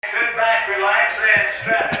back, relax, and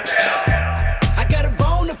strap it down. I got a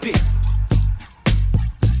bone to pick.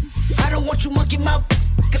 I don't want you monkey mouth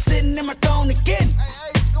sitting in my throne again.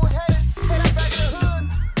 Hey, go ahead. Head back to the hood.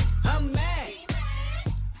 I'm mad.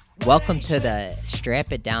 Welcome to the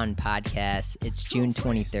Strap It Down podcast. It's June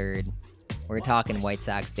 23rd. We're talking White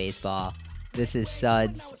Sox baseball. This is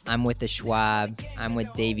Suds. I'm with the Schwab. I'm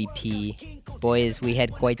with Davey P. Boys, we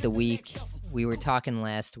had quite the week. We were talking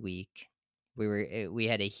last week. We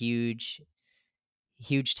had a huge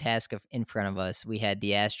task in front of us. We had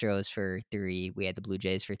the Astros for 3. We had the Blue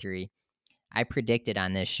Jays for 3. I predicted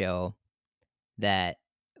on this show that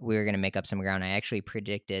we were going to make up some ground. I actually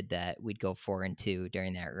predicted that we'd go 4-2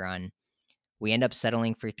 during that run. We end up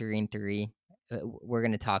settling for 3-3. We're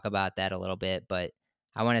going to talk about that a little bit, but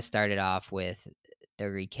I want to start it off with the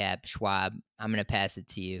recap. Schwab, I'm going to pass it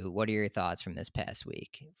to you. What are your thoughts from this past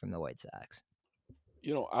week from the White Sox?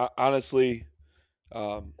 Honestly,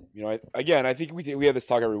 I think we have this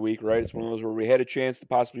talk every week, right? It's one of those where we had a chance to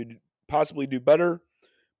possibly do better,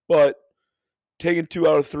 but taking 2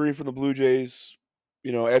 out of 3 from the Blue Jays,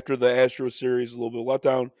 after the Astros series, a little bit of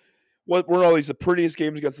letdown. Weren't always the prettiest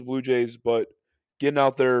games against the Blue Jays, but getting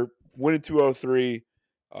out there, winning 2 out of 3,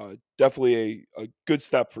 definitely a good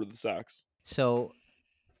step for the Sox. So,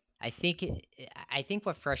 I think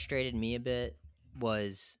what frustrated me a bit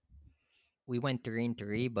was we went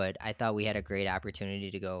 3-3, but I thought we had a great opportunity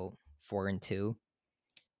to go 4-2.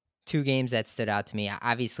 2 games that stood out to me.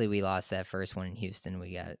 Obviously, we lost that first one in Houston.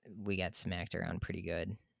 We got smacked around pretty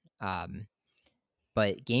good.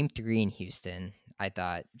 But game 3 in Houston, I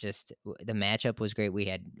thought just the matchup was great. We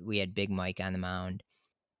had Big Mike on the mound.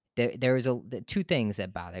 There was 2 things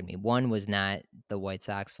that bothered me. One was not the White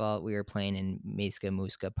Sox fault. We were playing in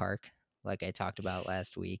Muska Park, like I talked about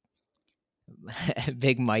last week.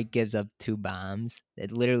 Big Mike gives up 2 bombs.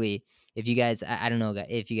 It literally, if you guys, I don't know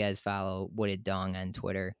if you guys follow Wooded Dong on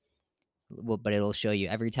Twitter, but it'll show you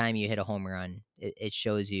every time you hit a home run, it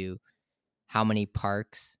shows you how many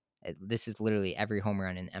parks. This is literally every home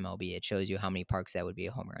run in MLB. It shows you how many parks that would be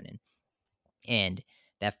a home run in. And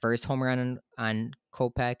that first home run on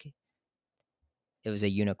Kopech, it was a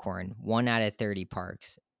unicorn. 1 out of 30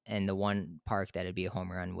 parks. And the one park that would be a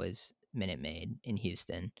home run was Minute Maid in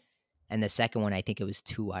Houston. And the second one, I think it was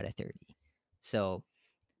 2 out of 30. So,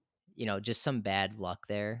 just some bad luck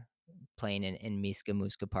there playing in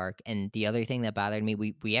Muska Park. And the other thing that bothered me,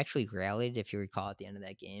 we actually rallied, if you recall, at the end of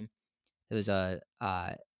that game. It was a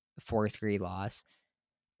 4-3 loss.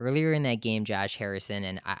 Earlier in that game, Josh Harrison,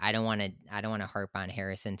 and I don't want to harp on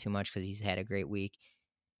Harrison too much because he's had a great week,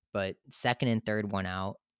 but second and third one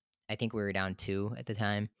out, I think we were down 2 at the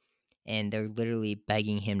time, and they're literally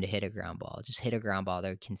begging him to hit a ground ball. Just hit a ground ball.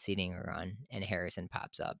 They're conceding a run, and Harrison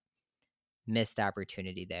pops up. Missed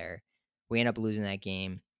opportunity there. We end up losing that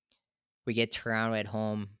game. We get Toronto at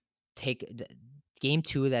home. Game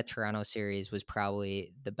 2 of that Toronto series was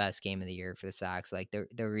probably the best game of the year for the Sox. Like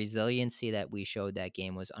the resiliency that we showed that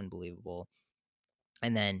game was unbelievable.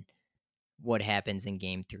 And then what happens in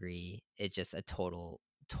game 3, it's just a total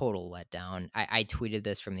letdown. I tweeted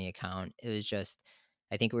this from the account. It was just,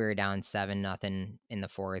 I think we were down 7-0 in the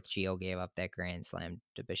 4th. Gio gave up that grand slam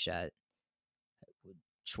to Bichette.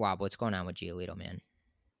 Schwab, what's going on with Giolito, man?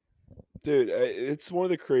 Dude, it's one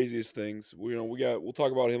of the craziest things. We'll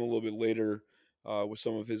talk about him a little bit later with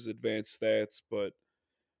some of his advanced stats, but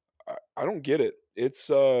I don't get it.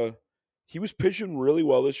 It's he was pitching really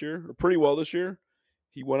well this year, or pretty well this year.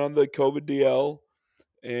 He went on the COVID DL,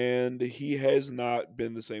 and he has not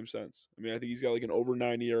been the same since. I mean, I think he's got like an over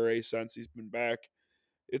 9 ERA since he's been back.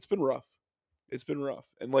 It's been rough.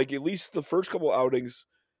 And like at least the first couple outings,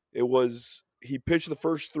 he pitched the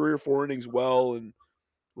first 3 or 4 innings well and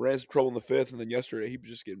ran some trouble in the 5th, and then yesterday he was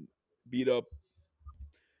just getting beat up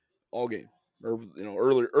all game, or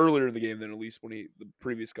earlier in the game than at least the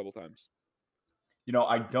previous couple times.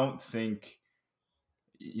 I don't think,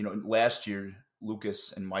 last year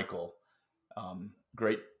Lucas and Michael,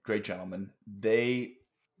 great gentlemen, they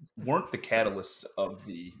weren't the catalysts of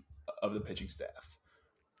the pitching staff.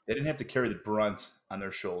 They didn't have to carry the brunt on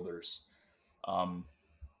their shoulders.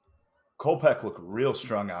 Kopech looked real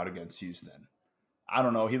strung out against Houston. I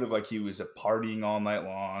don't know. He looked like he was partying all night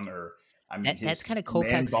long, or that's kind of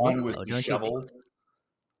Kopech's look, though, don't you think?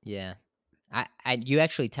 Yeah, you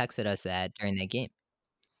actually texted us that during that game.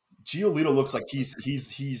 Giolito looks like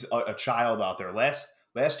he's a child out there.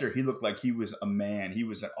 Last year he looked like he was a man. He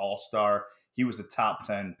was an all-star. He was a top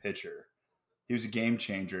 10 pitcher. He was a game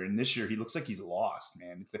changer. And this year he looks like he's lost,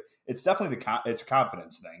 man. It's definitely it's a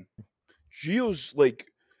confidence thing. Gio's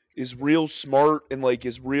is real smart and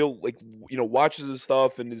is real, watches his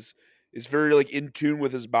stuff and is is very like in tune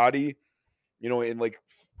with his body, and like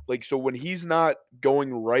so when he's not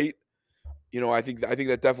going right, I think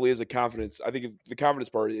that definitely is a confidence. I think the confidence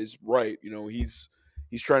part is right. He's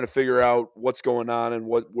trying to figure out what's going on and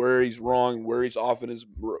where he's wrong, where he's off in his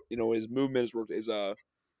movement,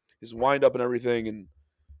 his wind up and everything, and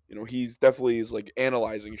he's definitely is like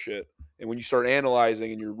analyzing shit. And when you start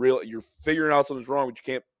analyzing and you're figuring out something's wrong, but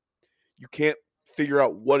you can't figure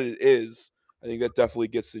out what it is. I think that definitely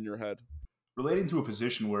gets in your head. Relating to a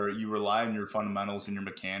position where you rely on your fundamentals and your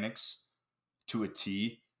mechanics to a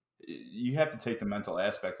T, you have to take the mental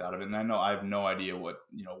aspect out of it. And I know I have no idea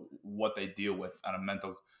what they deal with on a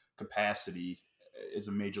mental capacity as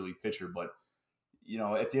a major league pitcher, but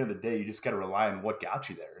at the end of the day, you just got to rely on what got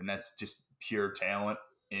you there, and that's just pure talent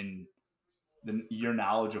and your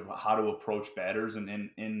knowledge of how to approach batters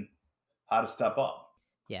and how to step up.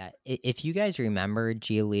 Yeah, if you guys remember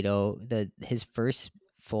Giolito, his first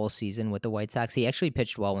full season with the White Sox, he actually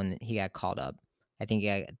pitched well when he got called up. I think he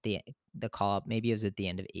got the call up. Maybe it was at the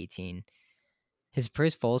end of 18. His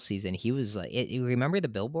first full season, he was like, you remember the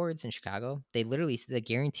billboards in Chicago? They literally the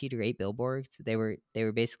guaranteed rate billboards. They were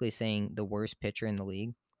basically saying the worst pitcher in the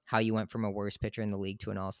league. How you went from a worst pitcher in the league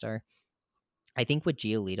to an all-star. I think with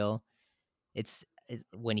Giolito,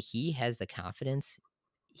 when he has the confidence,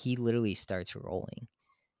 he literally starts rolling,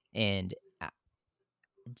 and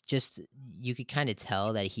just you could kind of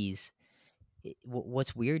tell that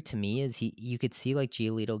what's weird to me is you could see like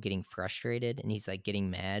Giolito getting frustrated and he's like getting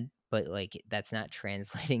mad, but like that's not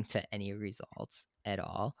translating to any results at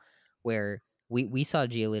all. Where we saw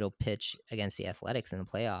Giolito pitch against the Athletics in the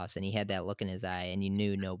playoffs, and he had that look in his eye, and you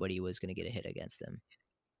knew nobody was going to get a hit against him.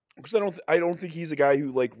 Because I don't think he's a guy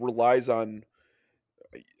who like relies on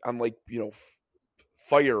like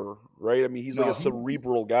fire, right? I mean, he's like No, a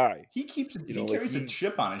cerebral guy. he Like carries a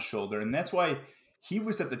chip on his shoulder, and that's why he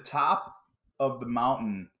was at the top of the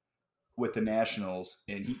mountain with the Nationals,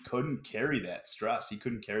 and he couldn't carry that stress. He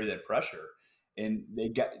couldn't carry that pressure, and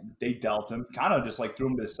they dealt him, kind of just like threw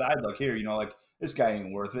him to the side, like here, like this guy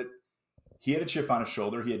ain't worth it. He had a chip on his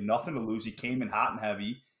shoulder. He had nothing to lose. He came in hot and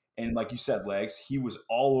heavy. And like you said, Legs, he was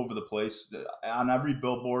all over the place on every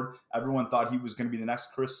billboard. Everyone thought he was going to be the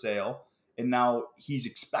next Chris Sale. And now he's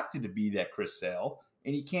expected to be that Chris Sale,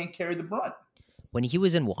 and he can't carry the brunt. When he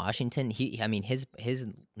was in Washington, I mean, his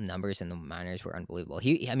numbers in the minors were unbelievable.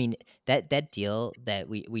 I mean, that deal that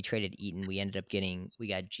we traded Eaton, we ended up we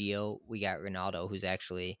got Gio, we got Ronaldo, who's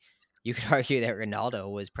actually, you could argue that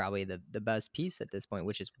Ronaldo was probably the best piece at this point,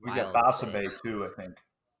 which is We got wild to say. Basabe too, I think.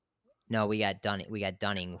 No, we got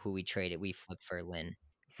Dunning, who we traded. We flipped for Lynn.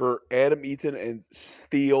 for Adam Eaton and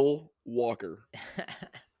Steele Walker.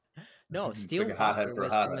 No, It's Steele like a hothead Walker for a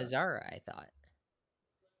was from hothead. Mazzara, I thought.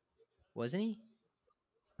 Wasn't he?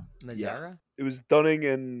 Yeah. Mazzara? It was Dunning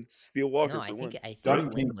and Steele Walker No, for Lynn. I think Dunning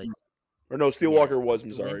Lynn came was. from Or no, Steele Yeah, Walker was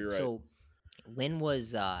Mazzara. Lynn. You're right. So Lynn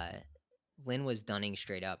was Dunning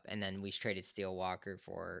straight up, and then we traded Steele Walker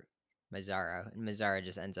for Mazzara, and Mazzara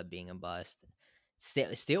just ends up being a bust.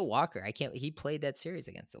 Steele Walker, he played that series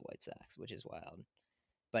against the White Sox, which is wild.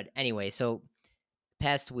 But anyway, so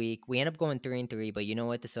past week we end up going 3-3, but you know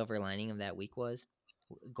what the silver lining of that week was?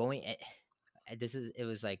 It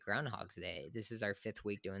was like Groundhog's Day. This is our 5th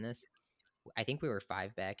week doing this. I think we were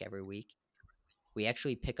 5 back every week. We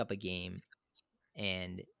actually pick up a game,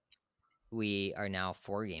 and we are now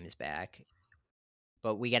 4 games back.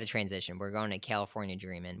 But we got to transition. We're going to California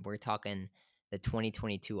Dreamin. We're talking the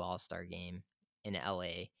 2022 All-Star Game in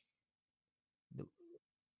LA. The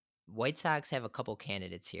White Sox have a couple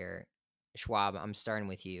candidates here. Schwab, I'm starting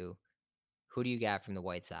with you. Who do you got from the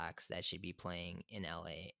White Sox that should be playing in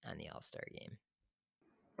LA on the All-Star Game?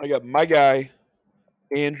 I got my guy,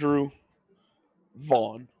 Andrew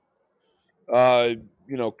Vaughn.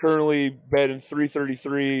 Currently batting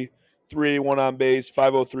 333, 381 on base,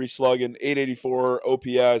 503 slugging, 884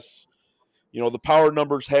 OPS. The power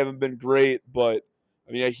numbers haven't been great, but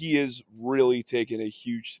I mean, he is really taking a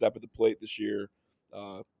huge step at the plate this year.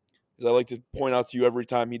 As I like to point out to you every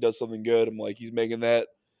time he does something good, I'm like, he's making that,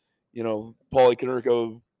 Paulie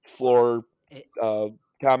Konerko floor It,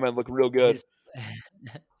 comment look real good. his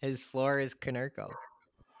his floor is Konerko.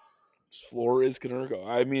 His floor is Konerko.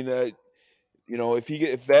 I mean, if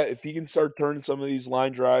he can start turning some of these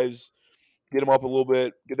line drives, get him up a little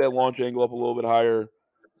bit, get that launch angle up a little bit higher.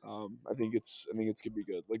 I think it's gonna be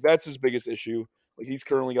good. Like that's his biggest issue. Like he's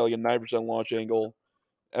currently got like a 9% launch angle.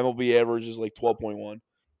 MLB average is like 12.1.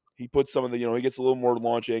 He puts some of the he gets a little more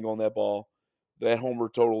launch angle on that ball. That homer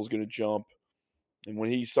total is gonna jump. And when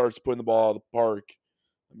he starts putting the ball out of the park,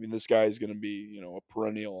 I mean this guy is gonna be a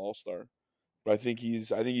perennial all-star. But I think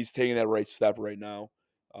he's taking that right step right now.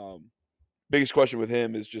 biggest question with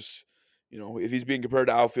him is just, if he's being compared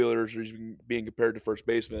to outfielders or he's being compared to first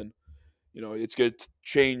baseman, it's going to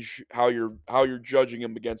change how you're judging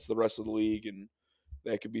him against the rest of the league, and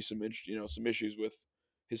that could be some issues with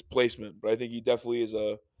his placement. But I think he definitely is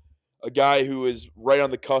a guy who is right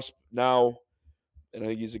on the cusp now, and I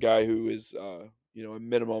think he's a guy who is a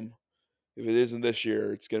minimum. If it isn't this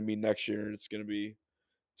year, it's going to be next year, and it's going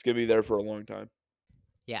to be there for a long time.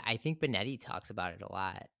 Yeah, I think Benetti talks about it a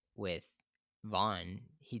lot with Vaughn.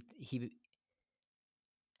 He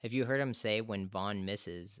have you heard him say when Vaughn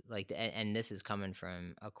misses, like, and this is coming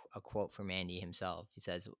from a quote from Andy himself. He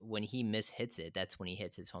says when he mishits it, that's when he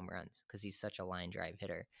hits his home runs because he's such a line drive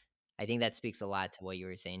hitter. I think that speaks a lot to what you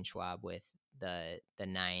were saying, Schwab, with the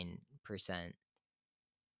 9%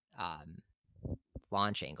 um,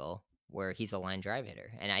 launch angle where he's a line drive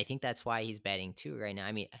hitter. And I think that's why he's batting 2 right now.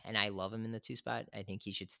 I mean, and I love him in the 2 spot. I think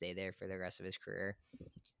he should stay there for the rest of his career.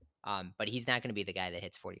 But he's not going to be the guy that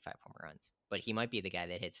hits 45 home runs. But he might be the guy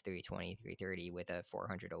that hits 320, 330 with a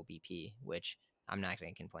 400 OBP, which I'm not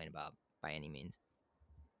going to complain about by any means.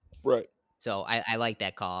 Right. So I like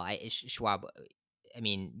that call. Schwab, I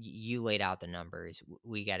mean, you laid out the numbers.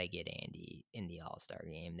 We got to get Andy in the All-Star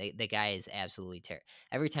game. The guy is absolutely terrible.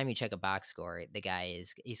 Every time you check a box score,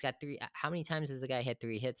 he's got 3. How many times has the guy had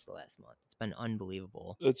 3 hits the last month? It's been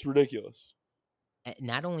unbelievable. That's ridiculous.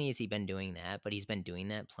 Not only has he been doing that, but he's been doing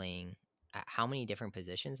that playing. How many different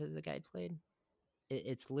positions has the guy played?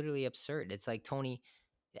 It's literally absurd. It's like Tony.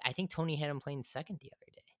 I think Tony had him playing second the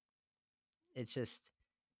other day. It's just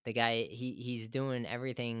the guy. He's doing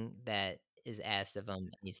everything that is asked of him,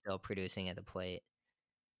 and he's still producing at the plate.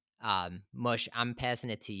 Mush, I'm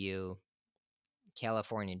passing it to you.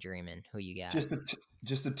 California Dreamin, who you got? Just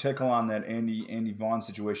to tickle on that Andy Vaughn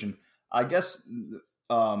situation. I guess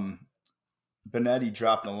Benetti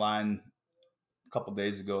dropped a line a couple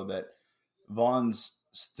days ago that Vaughn's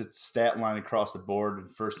stat line across the board in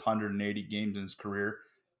the first 180 games in his career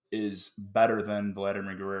is better than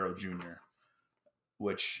Vladimir Guerrero Jr.,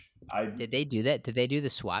 which Did they do that? Did they do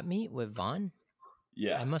the swap meet with Vaughn?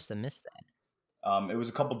 yeah. I must have missed that. It was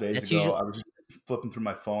a couple days That's ago. usually I was just flipping through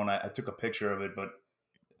my phone. I took a picture of it, but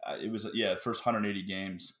it was first 180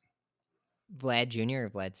 games. Vlad Jr. or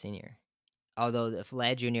Vlad Sr. Although the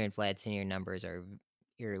Vlad Jr. and Vlad Sr. numbers are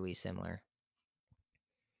eerily similar.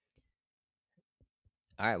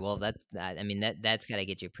 All right, well that's that. I mean that's got to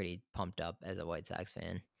get you pretty pumped up as a White Sox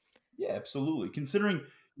fan. Yeah, absolutely. Considering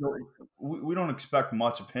we don't expect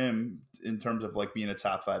much of him in terms of like being a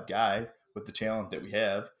top 5 guy with the talent that we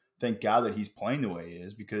have. Thank God that he's playing the way he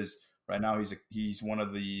is, because right now he's one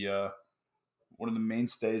of the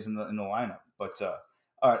mainstays in the lineup. But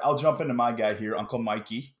all right, I'll jump into my guy here, Uncle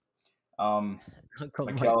Mikey, Uncle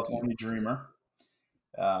my Mikey. California Dreamer.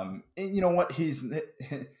 And you know what?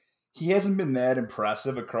 He hasn't been that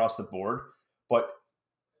impressive across the board, but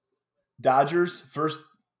Dodgers first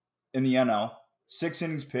in the NL, 6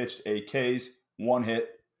 innings pitched, 8 Ks, 1 hit,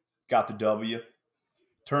 got the W.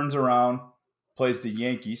 Turns around, plays the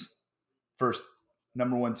Yankees, first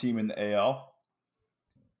number 1 team in the AL.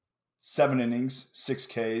 7 innings, 6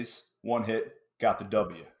 Ks, 1 hit, got the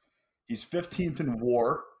W. He's 15th in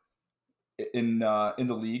WAR in the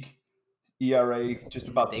league. ERA just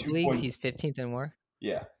In the about big 2 leagues, point. he's 15th in WAR.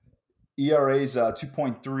 Yeah, ERA's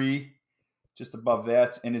 2.3, just above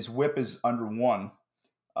that, and his WHIP is under 1.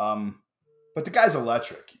 But the guy's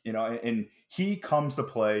electric, and he comes to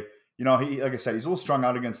play. He, like I said, he's a little strung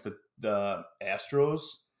out against the Astros.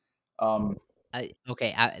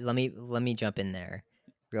 Okay, let me jump in there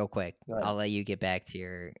real quick. I'll let you get back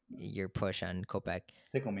to your push on Kopech.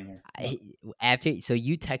 Tickle me here. Yeah. After, so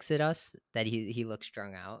you texted us that he looked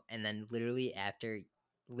strung out, and then literally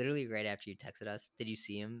right after you texted us, did you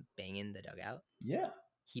see him banging the dugout? Yeah.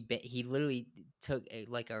 He literally took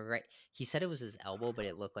like a right. He said it was his elbow, but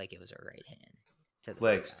it looked like it was a right hand to the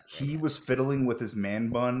Legs. dugout. He was fiddling with his man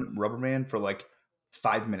bun, rubber man, for like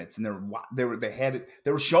 5 minutes, and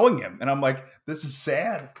they were showing him, and I'm like, this is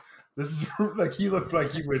sad. This is like, he looked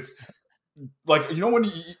like he was like, when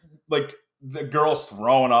like the girl's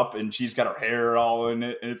throwing up and she's got her hair all in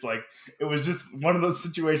it, and it's like, it was just one of those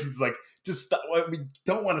situations like, just stop. We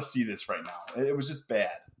don't want to see this right now. It was just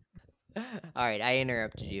bad. All right, I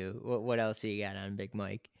interrupted you. What else do you got on Big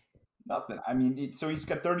Mike? Nothing. I mean, so he's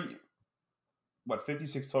got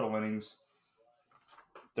 56 total innings,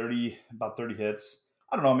 about 30 hits.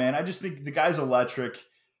 I don't know, man. I just think the guy's electric.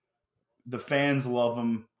 The fans love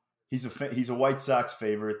him. He's a White Sox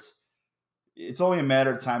favorite. It's only a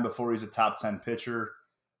matter of time before he's a top 10 pitcher.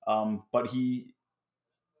 But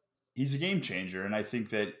he's a game changer, and I think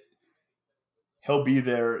that he'll be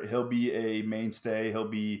there. He'll be a mainstay.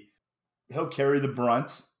 he'll carry the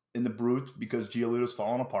brunt in the brute because Giolito's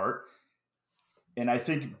falling apart. And I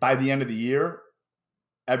think by the end of the year,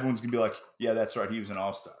 everyone's gonna be like, "Yeah, that's right, he was an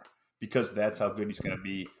all-star," because that's how good he's gonna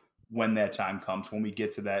be when that time comes, when we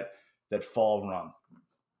get to that fall run.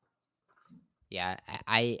 Yeah,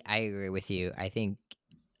 I agree with you. I think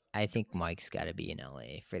Mike's got to be in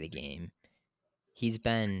LA for the game. He's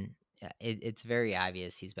been it's very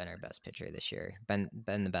obvious he's been our best pitcher this year. Been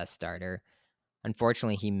the best starter.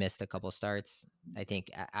 Unfortunately, he missed a couple starts. I think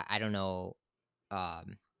I don't know.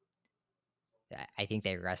 Um, I think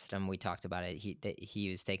they rested him. We talked about it. He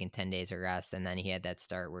was taking 10 days of rest, and then he had that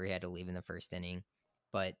start where he had to leave in the first inning.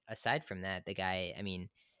 But aside from that, the guy, I mean,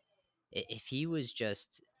 if he was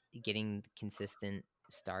just getting consistent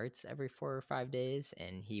starts every 4 or 5 days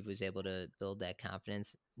and he was able to build that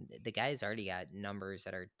confidence, the guy's already got numbers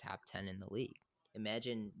that are top 10 in the league.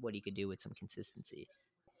 Imagine what he could do with some consistency.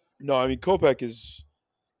 No, I mean Kopech has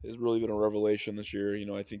really been a revelation this year.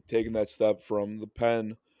 I think taking that step from the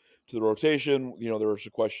pen to the rotation, there were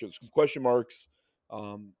some question marks.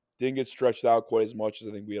 Didn't get stretched out quite as much as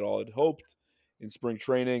I think we had hoped in spring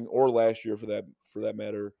training or last year for that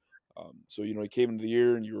matter. So he came into the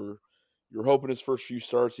year and you were hoping his first few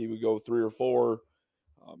starts he would go 3 or 4.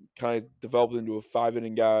 Kind of developed into a 5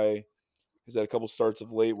 inning guy. He's had a couple starts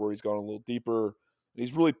of late where he's gone a little deeper. And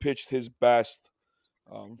he's really pitched his best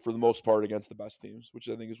for the most part against the best teams, which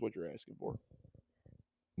I think is what you're asking for.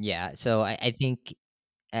 Yeah, so I think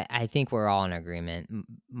we're all in agreement.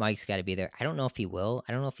 Mike's got to be there. I don't know if he will.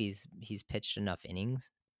 I don't know if he's pitched enough innings.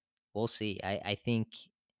 We'll see. I think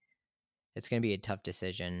it's going to be a tough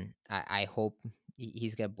decision. I hope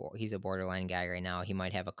he's a borderline guy right now. He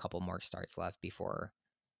might have a couple more starts left before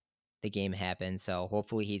the game happens. So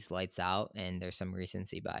hopefully he's lights out and there's some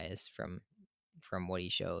recency bias from what he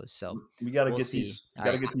shows. So We got to we'll get see. these. We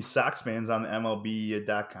got to get these Sox fans on the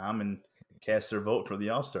MLB.com and cast their vote for the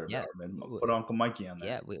All Star Yeah, ballot. And put Uncle Mikey on there.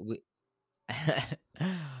 yeah, we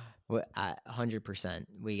 100%.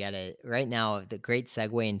 We gotta right now. The great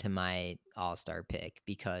segue into my all-star pick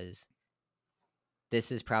because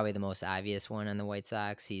this is probably the most obvious one on the White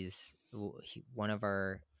Sox. One of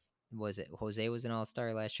our, was it Jose was an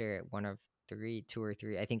all-star last year? One of two or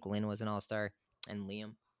three. I think Lynn was an all-star and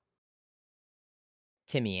Liam.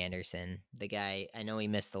 Timmy Anderson, the guy. I know he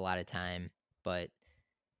missed a lot of time, but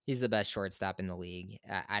he's the best shortstop in the league.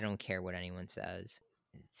 I don't care what anyone says.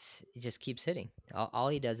 He just keeps hitting. All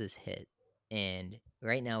he does is hit. And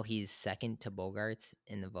right now he's second to Bogarts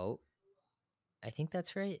in the vote. I think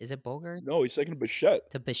that's right. Is it Bogarts? No, he's second to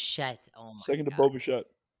Bichette. To Bichette. Oh my Second to God. Bo Bichette.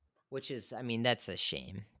 Which is, I mean, that's a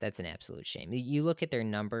shame. That's an absolute shame. You look at their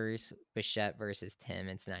numbers, Bichette versus Tim,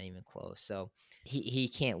 it's not even close. So he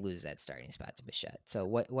can't lose that starting spot to Bichette. So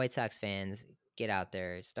what White Sox fans, get out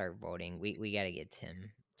there, start voting. We got to get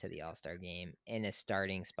Tim to the All-Star game in a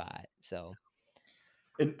starting spot. So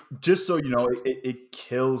And just so you know, it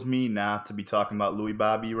kills me not to be talking about Louis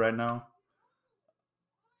Bobby right now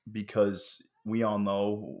because we all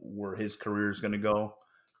know where his career is going to go.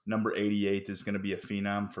 Number 88 is going to be a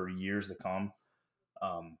phenom for years to come.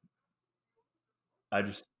 Um, I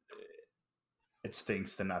just it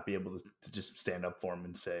stinks to not be able to just stand up for him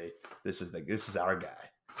and say this is our guy.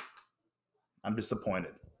 I'm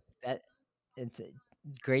disappointed. that it's a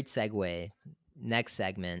great segue. Next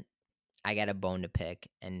segment, I got a bone to pick,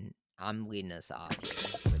 and I'm leading us off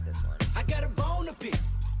here with this one. I got a bone to pick.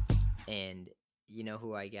 And you know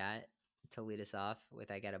who I got to lead us off with?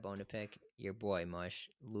 I got a bone to pick. Your boy Mush,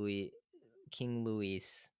 King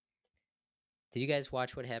Luis. Did you guys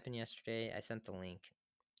watch what happened yesterday? I sent the link.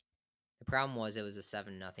 The problem was it was a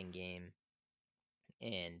 7-0 game,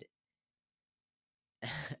 and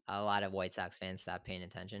a lot of White Sox fans stopped paying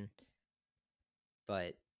attention.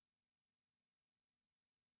 But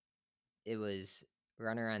it was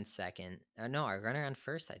runner on second. No, our runner on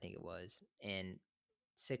first, I think it was. And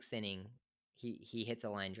sixth inning, he hits a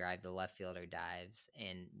line drive. The left fielder dives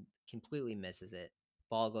and completely misses it.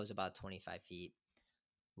 Ball goes about 25 feet.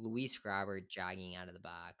 Luis Robert jogging out of the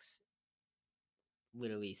box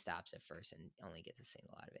literally stops at first and only gets a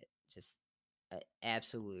single out of it. Just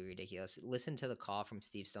absolutely ridiculous. Listen to the call from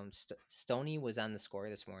Steve Stone. Stoney was on the score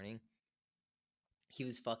this morning. He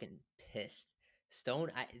was fucking pissed.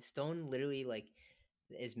 Stone literally like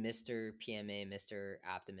is Mr. PMA, Mr.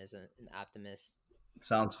 Optimist,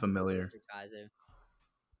 Sounds familiar. Mr. Positive,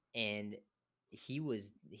 and he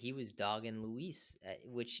was dogging Luis,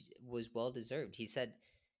 which was well deserved. He said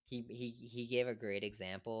he gave a great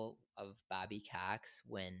example of Bobby Cox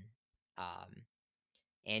when um,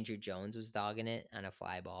 Andrew Jones was dogging it on a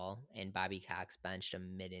fly ball, and Bobby Cox benched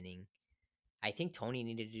him mid inning I think Tony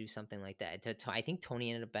needed to do something like that. I think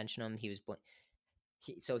Tony ended up benching him. He was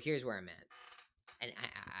so here's where I'm at, and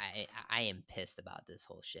I am pissed about this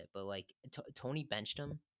whole shit. But like Tony benched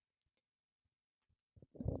him,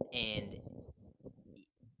 and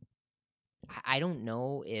I don't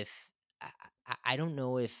know if I don't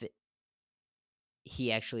know if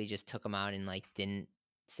he actually just took him out and like didn't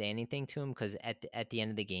say anything to him, because at the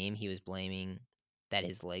end of the game he was blaming that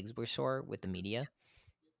his legs were sore with the media.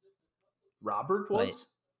 Robert But was?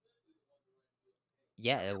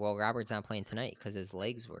 yeah, well, Robert's not playing tonight because his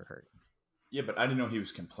legs were hurt. Yeah, but I didn't know he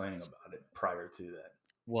was complaining about it prior to that.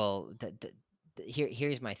 Well,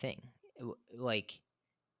 here's my thing. Like,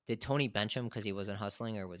 did Tony bench him because he wasn't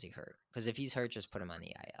hustling, or was he hurt? Because if he's hurt, just put him on the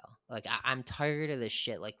IL. Like, I'm tired of this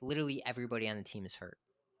shit. Like, literally everybody on the team is hurt,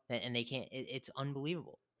 and they can't. It's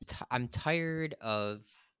unbelievable. I'm tired of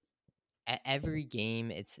every game.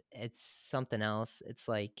 It's something else. It's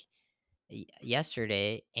like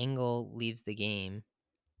yesterday, Engel leaves the game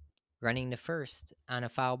running to first on a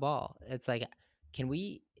foul ball. It's like,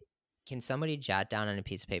 can somebody jot down on a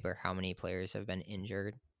piece of paper how many players have been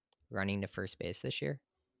injured running to first base this year?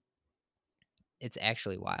 It's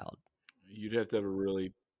actually wild. You'd have to have a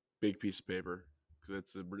really big piece of paper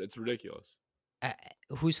because it's ridiculous.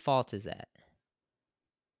 Whose fault is that?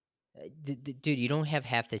 Dude, you don't have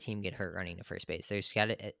half the team get hurt running to first base. There's got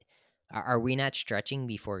to. Are we not stretching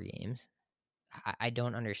before games? I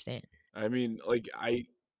don't understand. I mean, like I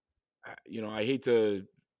hate to.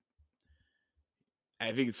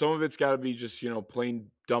 I think some of it's got to be just plain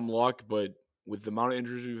dumb luck, but with the amount of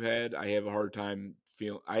injuries we've had, I have a hard time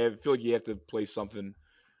feel like you have to place something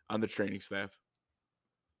on the training staff.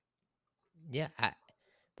 Yeah.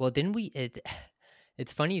 Well, didn't we?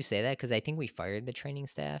 It's funny you say that, because I think we fired the training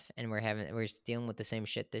staff, and we're dealing with the same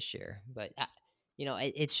shit this year. But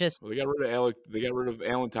it's just, Well, they got rid of Alec. They got rid of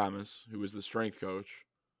Alan Thomas, who was the strength coach,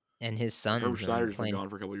 and his and Herb son's Schneider's been playing. gone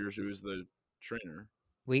for a couple of years, who was the trainer.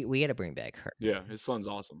 We got to bring back her. Yeah, his son's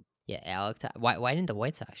awesome. Yeah, Alec. Why didn't the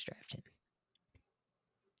White Sox draft him?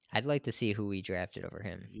 I'd like to see who we drafted over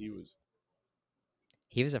him.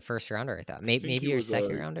 He was a first rounder, I thought. I think Maybe he your was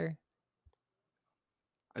second rounder.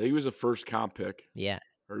 I think he was a first comp pick. Yeah,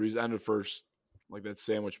 Or he was end of first, like that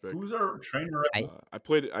sandwich pick. Who's our trainer?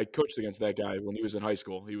 I coached against that guy when he was in high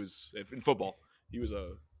school. He was in football. He was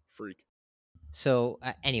a freak. So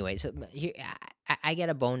anyway, so here I got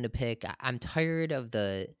a bone to pick. I'm tired of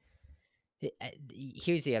the.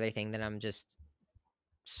 Here's the other thing that I'm just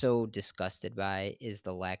so disgusted by is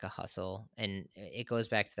the lack of hustle, and it goes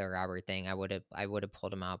back to the Robert thing. I would have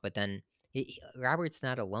pulled him out, but then Robert's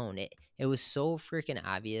not alone. It was so freaking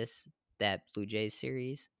obvious that Blue Jays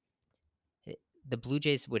series. The Blue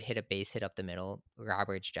Jays would hit a base hit up the middle.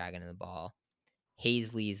 Robert's jogging the ball.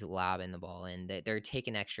 Hazley's lobbing the ball in. They're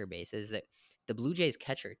taking extra bases. The Blue Jays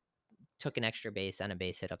catcher took an extra base on a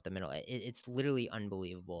base hit up the middle. It's literally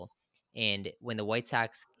unbelievable. And when the White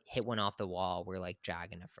Sox hit one off the wall, we're like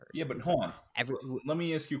jogging to first. Yeah, but hold on. Every, Let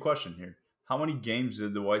me ask you a question here. How many games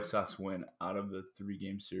did the White Sox win out of the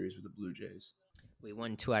 3-game series with the Blue Jays? we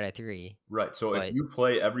won 2 out of 3. Right. So if But- you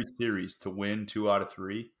play every series to win 2 out of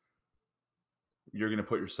 3, you're going to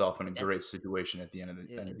put yourself in a great situation at the end of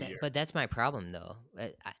the year. But that's my problem, though.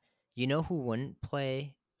 You know who wouldn't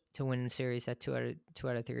play to win the series at 2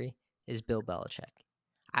 out of 3 is Bill Belichick.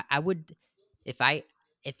 I would, if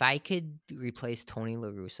I could replace Tony La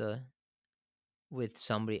Russa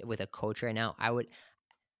with a coach right now, I would.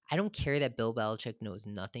 I don't care that Bill Belichick knows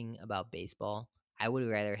nothing about baseball. I would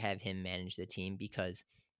rather have him manage the team, because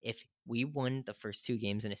if we won the first 2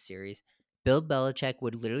 games in a series, Bill Belichick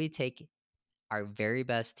would literally take our very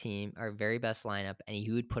best team, our very best lineup, and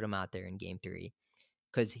he would put them out there in game 3,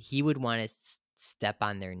 because he would want to step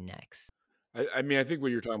on their necks. I mean, I think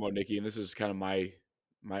what you're talking about, Nikki, and this is kind of my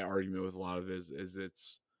argument with a lot of it is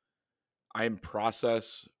it's I'm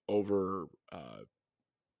process over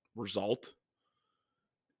result,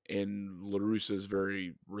 and LaRussa is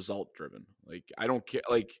very result driven. Like, I don't care.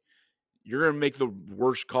 Like, you're gonna make the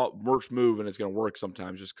worst move, and it's gonna work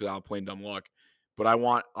sometimes just because I'm playing dumb luck. But I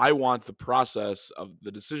want the process of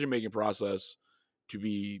the decision making process to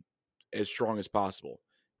be as strong as possible,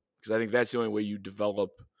 because I think that's the only way you develop.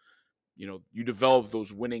 You develop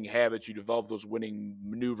those winning habits, you develop those winning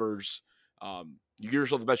maneuvers. You give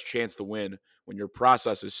yourself the best chance to win when your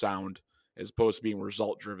process is sound, as opposed to being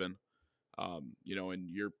result driven. And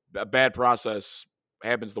a bad process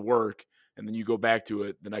happens to work, and then you go back to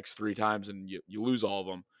it the next 3 times and you lose all of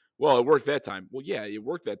them. Well, it worked that time. Well, yeah, it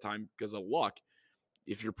worked that time because of luck.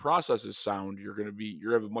 If your process is sound,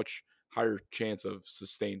 you have a much higher chance of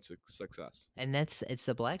sustained success. And it's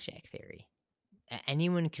the blackjack theory.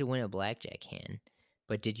 anyone could win a blackjack hand,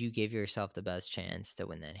 but did you give yourself the best chance to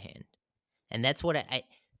win that hand? And that's what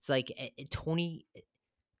it's like. Tony,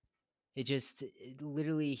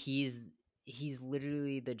 literally he's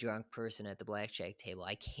literally the drunk person at the blackjack table.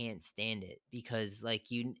 I can't stand it because like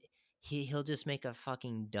he'll just make a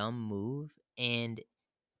fucking dumb move, and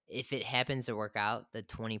if it happens to work out the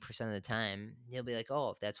 20% of the time, he'll be like,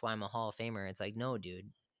 "Oh, that's why I'm a Hall of Famer." It's like, no, dude,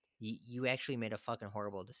 you actually made a fucking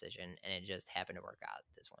horrible decision, and it just happened to work out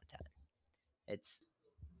this one time. It's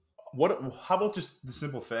How about just the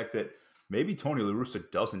simple fact that maybe Tony La Russa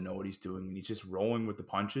doesn't know what he's doing and he's just rolling with the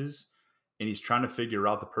punches and he's trying to figure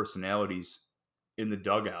out the personalities in the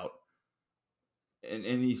dugout. And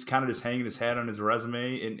he's kind of just hanging his hat on his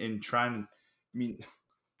resume and trying. I mean,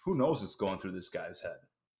 who knows what's going through this guy's head?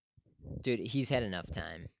 dude, he's had enough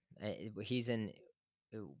time. He's in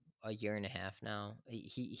a year and a half now.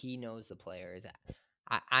 He knows the players.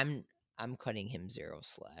 I'm cutting him zero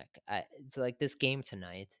slack. It's like this game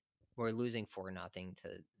tonight. We're losing 4-0 to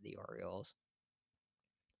the Orioles.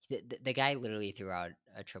 The guy literally threw out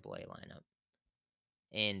a AAA lineup,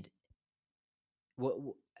 and what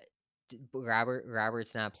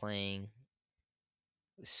Robert's not playing.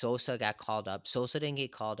 Sosa got called up. Sosa didn't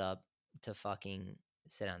get called up to fucking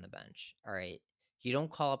sit on the bench. All right. You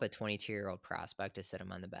don't call up a 22-year-old prospect to sit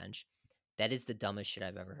him on the bench. That is the dumbest shit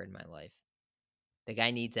I've ever heard in my life. The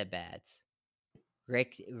guy needs at bats.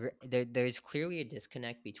 There's clearly a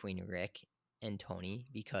disconnect between Rick and Tony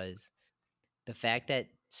because the fact that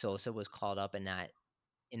Sosa was called up and not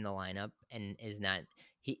in the lineup and is not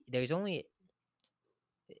there's only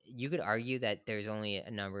you could argue that there's only a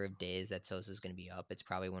number of days that Sosa's going to be up. It's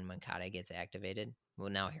probably when Mancada gets activated. Well,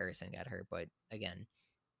 now Harrison got hurt, but again,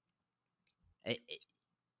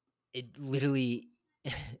 it literally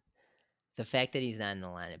the fact that he's not in the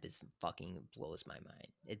lineup is fucking blows my mind.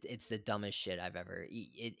 It's the dumbest shit I've ever.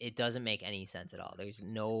 It doesn't make any sense at all. There's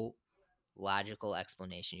no logical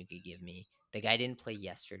explanation you could give me. The guy didn't play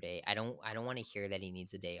yesterday. I don't want to hear that he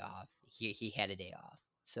needs a day off. He had a day off,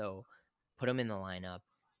 so put him in the lineup.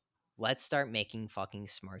 Let's start making fucking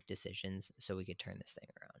smart decisions so we could turn this thing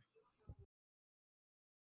around.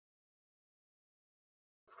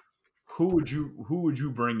 Who would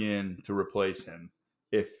you bring in to replace him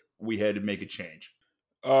if we had to make a change?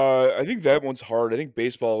 I think that one's hard. I think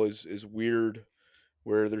baseball is weird,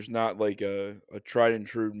 where there's not like a tried and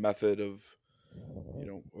true method of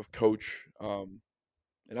of coach. And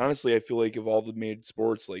honestly, I feel like of all the made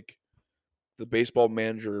sports, like the baseball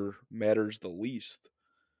manager matters the least.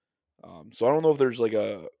 So I don't know if there's like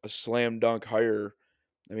a slam dunk hire.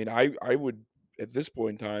 I mean, I would at this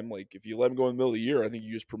point in time, like if you let him go in the middle of the year, I think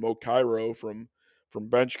you just promote Cairo from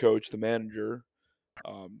bench coach to manager.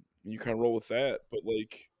 And you kind of roll with that. But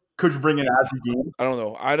like, Could you bring in Ozzie Guillen? I don't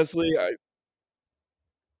know. Honestly,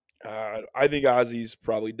 I think Ozzy's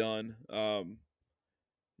probably done. I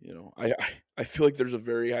feel like there's a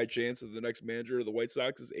very high chance that the next manager of the White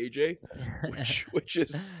Sox is AJ, which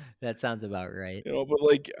is that sounds about right. but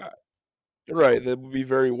like right, that would be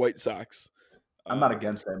very White Sox. I'm not Um,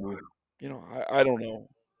 against that move. I don't know.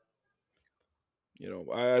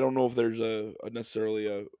 I don't know if there's a necessarily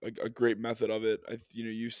a great method of it.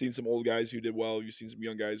 You've seen some old guys who did well. You've seen some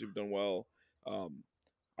young guys who've done well. Um,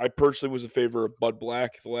 I personally was in favor of Bud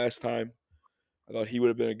Black the last time. I thought he would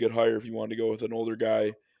have been a good hire if you wanted to go with an older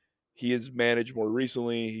guy. He has managed more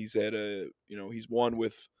recently. He's had he's won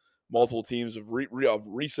with multiple teams of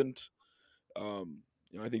recent.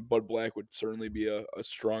 I think Bud Black would certainly be a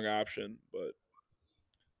strong option, but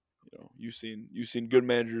you've seen good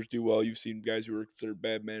managers do well. You've seen guys who are considered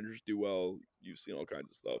bad managers do well. You've seen all kinds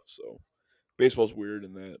of stuff. So baseball's weird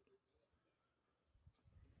in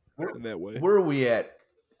that way. Where are we at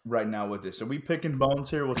right now with this? Are we picking bones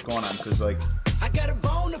here? What's going on? Because like I got a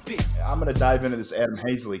bone to pick. I'm gonna dive into this Adam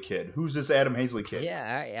Hazley kid. Who's this Adam Hazley kid? Yeah,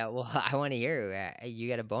 all right, yeah. Well, I want to hear. You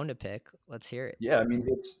got a bone to pick. Let's hear it. Yeah, I mean,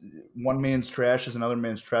 it's one man's trash is another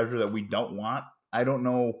man's treasure that we don't want. I don't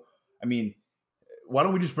know. I mean, why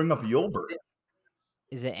don't we just bring up Yolbert?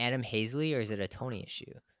 Is it Adam Hazley or is it a Tony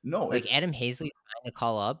issue? No, Like it's Adam Hazley's trying to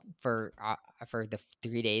call up for the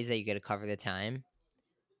 3 days that you got to cover the time,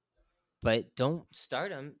 but don't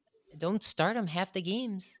start him. Don't start him half the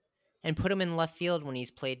games, and put him in left field when he's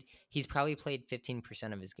played. He's probably played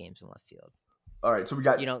 15% of his games in left field. all right. So we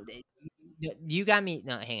got You got me.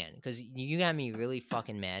 No, hang on, because you got me really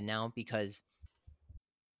fucking mad now because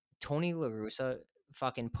Tony La Russa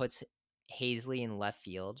fucking puts Hazley in left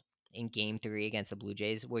field in Game 3 against the Blue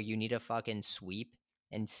Jays, where you need to fucking sweep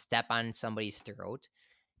and step on somebody's throat,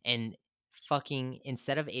 and fucking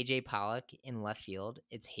instead of AJ Pollock in left field,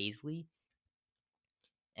 it's Hazley,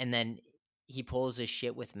 and then he pulls his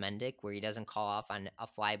shit with Mendick where he doesn't call off on a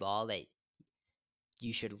fly ball that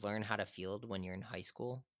you should learn how to field when you're in high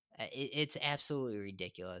school. It's absolutely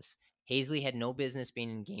ridiculous. Hazley had no business being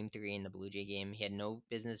in Game 3 in the Blue Jay game. He had no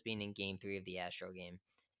business being in Game 3 of the Astro game.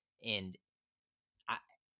 And I,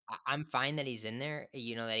 I'm fine that he's in there, that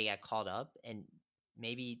he got called up, and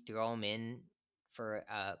maybe throw him in for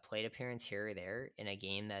a plate appearance here or there in a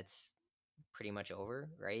game that's pretty much over,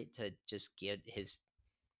 right? To just get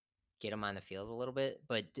him on the field a little bit.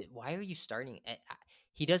 But why are you starting?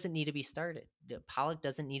 He doesn't need to be started. Pollock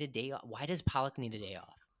doesn't need a day off. Why does Pollock need a day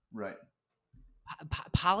off? Right.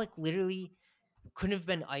 Pollock literally couldn't have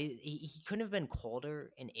been. He couldn't have been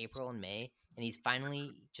colder in April and May, and he's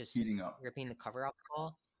finally just Heating up. ripping the cover off the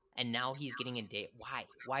ball. And now he's getting a day. Why?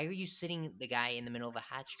 Why are you sitting the guy in the middle of a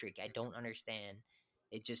hot streak? I don't understand.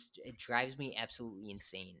 It drives me absolutely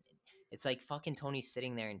insane. It's like fucking Tony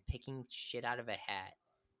sitting there and picking shit out of a hat.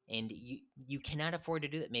 And you cannot afford to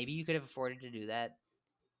do that. Maybe you could have afforded to do that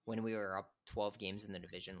when we were up 12 games in the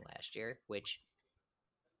division last year, which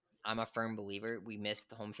I'm a firm believer. We missed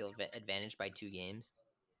the home field advantage by 2 games.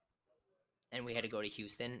 And we had to go to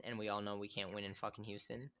Houston, and we all know we can't win in fucking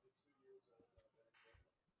Houston.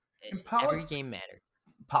 And Every game matters.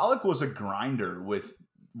 Pollock was a grinder with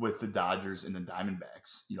the Dodgers and the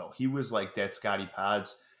Diamondbacks. He was like that Scotty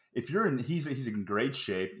Pods. If you're in, he's in great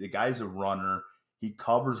shape. The guy's a runner. He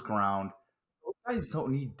covers ground. Those guys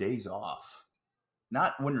don't need days off.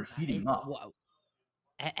 Not when you're heating up.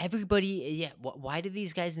 Everybody, yeah. Why do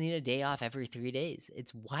these guys need a day off every 3 days?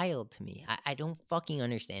 It's wild to me. I don't fucking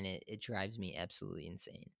understand it. It drives me absolutely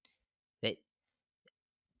insane that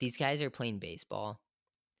these guys are playing baseball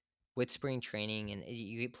with spring training, and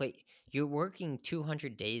you're working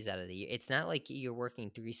 200 days out of the year. It's not like you're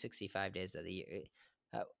working 365 days of the year.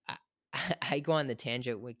 I go on the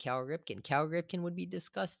tangent with Cal Ripken. Cal Ripken would be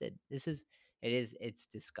disgusted. It's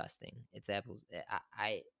disgusting. It's apples.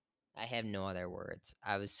 I have no other words.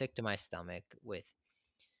 I was sick to my stomach with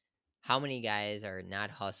how many guys are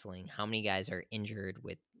not hustling, how many guys are injured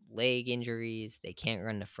with leg injuries, they can't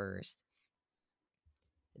run to first.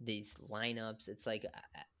 These lineups, it's like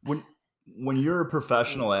when you're a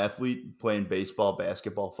professional athlete playing baseball,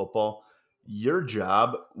 basketball, football, your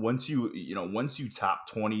job once you top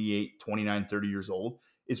 28, 29, 30 years old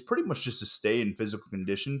is pretty much just to stay in physical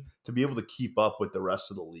condition to be able to keep up with the rest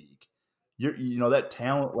of the league. That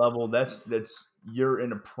talent level, that's you're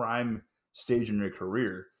in a prime stage in your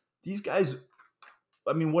career. These guys,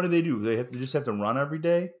 I mean, what do? They just have to run every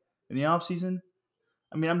day in the off season.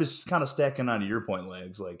 I mean, I'm just kind of stacking onto your point,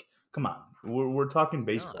 Legs. Like, come on, we're talking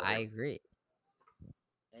baseball. No, I agree.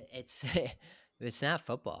 It's not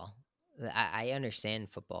football. I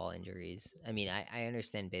understand football injuries. I mean, I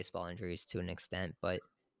understand baseball injuries to an extent, but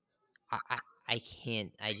I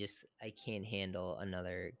can't. I can't handle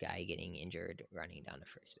another guy getting injured running down to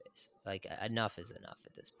first base. Like enough is enough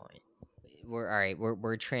at this point. We're all right.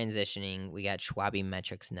 We're transitioning. We got Schwabi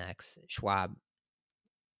metrics next. Schwab,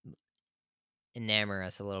 enamor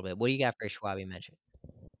us a little bit. What do you got for Schwabi metric?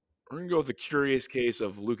 We're gonna go with the curious case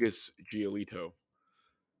of Lucas Giolito.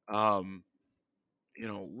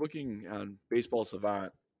 Looking on Baseball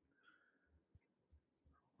Savant,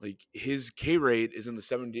 like his K rate is in the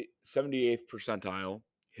 78th percentile.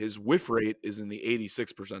 His whiff rate is in the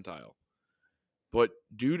 86th percentile. But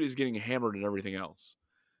dude is getting hammered in everything else.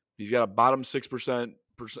 He's got a bottom 6%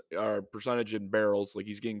 percentage in barrels. Like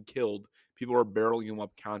he's getting killed. People are barreling him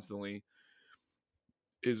up constantly.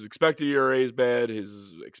 His expected ERA is bad.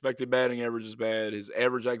 His expected batting average is bad. His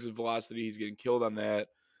average exit velocity, he's getting killed on that.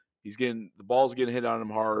 The ball's getting hit on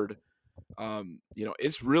him hard.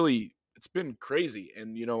 It's been crazy.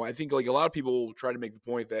 And, I think like a lot of people try to make the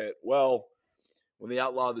point that, well, when they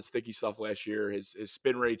outlawed the sticky stuff last year, his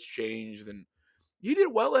spin rates changed and he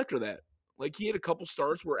did well after that. Like he had a couple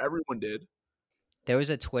starts where everyone did. There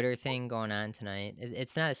was a Twitter thing going on tonight.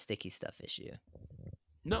 It's not a sticky stuff issue.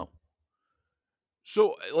 No.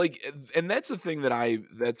 So like, and that's the thing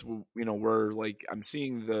that's where like I'm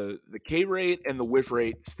seeing the K rate and the whiff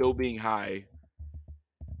rate still being high,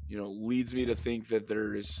 leads me to think that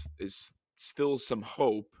there is still some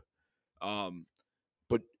hope.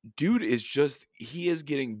 But dude he is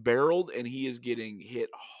getting barreled and he is getting hit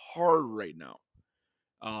hard right now.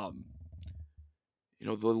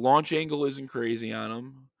 The launch angle isn't crazy on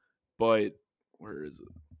him, but where is it?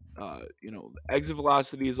 The exit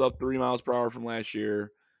velocity is up 3 miles per hour from last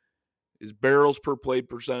year. His barrels per play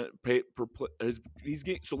percent per play.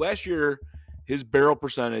 So last year, his barrel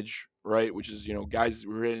percentage, right, which is guys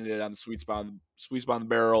were hitting it on the sweet spot on the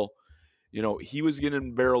barrel. He was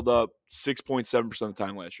getting barreled up 6.7% of the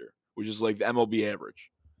time last year, which is like the MLB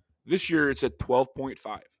average. This year it's at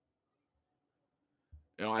 12.5.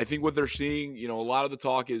 I think what they're seeing, a lot of the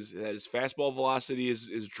talk is that his fastball velocity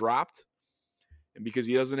is dropped, and because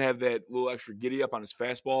he doesn't have that little extra giddy up on his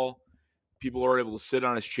fastball, people are able to sit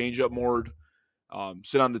on his changeup more,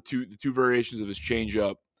 sit on the two variations of his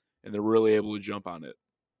changeup, and they're really able to jump on it.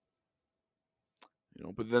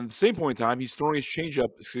 But then at the same point in time, he's throwing his changeup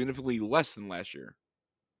significantly less than last year,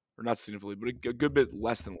 or not significantly, but a good bit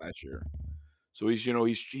less than last year. So he's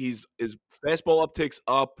his fastball uptakes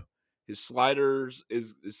up, his sliders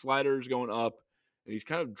going up, and he's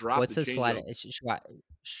kind of dropped What's the a slider? changeup.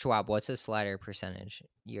 Schwab, what's a slider percentage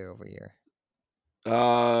year over year?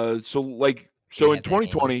 So Do you in have that handy?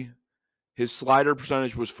 2020, his slider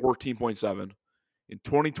percentage was 14.7. In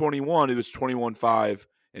 2021, it was 21.5,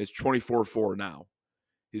 and it's 24.4 now.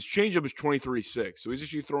 His changeup is 23.6, so he's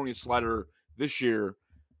actually throwing his slider this year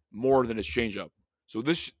more than his changeup. So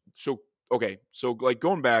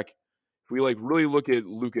going back, if we really look at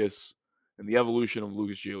Lucas and the evolution of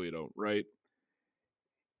Lucas Giolito, right?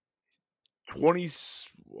 20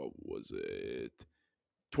 what was it?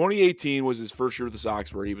 2018 was his first year with the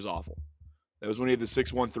Sox where he was awful. That was when he had the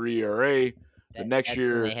 6.13 ERA. The next That's when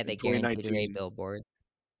year they had in the guaranteed rate 2019, billboard.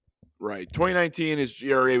 right? 2019 his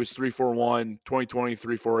ERA was 3.41, 2020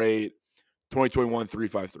 3.48, 2021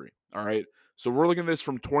 3.53. All right. So we're looking at this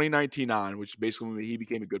from 2019 on, which is basically when he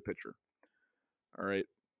became a good pitcher. All right.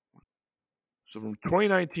 So from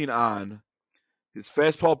 2019 on, his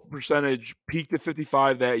fastball percentage peaked at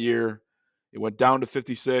 55 that year. It went down to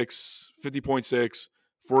 56, 50.6,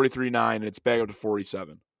 43.9, and it's back up to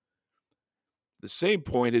 47. The same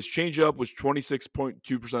point, his changeup was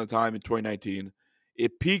 26.2% of the time in 2019.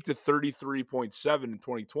 It peaked at 33.7 in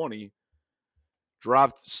 2020,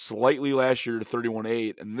 dropped slightly last year to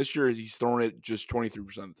 31.8, and this year he's throwing it just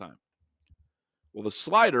 23% of the time. Well, the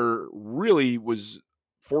slider really was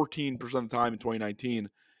 14% of the time in 2019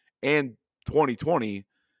 and 2020.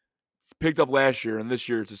 Picked up last year, and this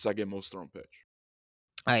year it's the second most thrown pitch.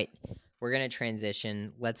 All right, we're gonna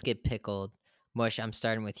transition. Let's get pickled. Mush, I'm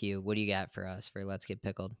starting with you. What do you got for us for Let's Get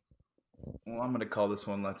Pickled? Well, I'm going to call this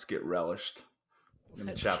one "Let's Get Relished." I'm going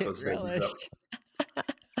to Let's chop get those babies up.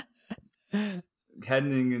 relished.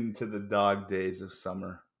 Heading into the dog days of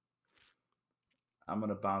summer, I'm going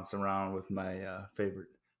to bounce around with my favorite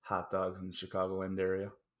hot dogs in the Chicagoland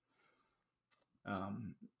area.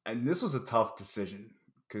 And this was a tough decision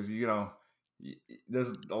because, there's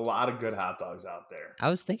a lot of good hot dogs out there. I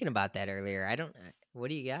was thinking about that earlier. I don't. What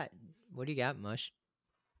do you got? What do you got, Mush?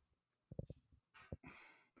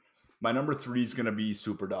 My number 3 is going to be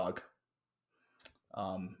Super Dog.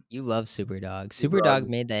 You love Superdog. Superdog. Superdog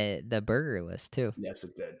made the burger list too. Yes,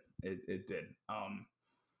 it did. It did.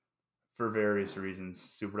 For various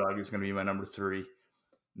reasons, Superdog is going to be my number 3.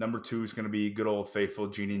 Number 2 is going to be good old faithful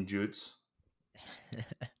Gene and Jude's.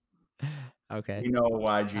 Okay, We know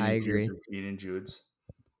why Gene I and Jude's agree. is Gene and Jude's.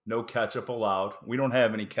 No ketchup allowed. We don't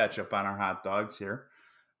have any ketchup on our hot dogs here.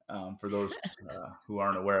 For those who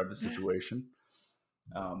aren't aware of the situation,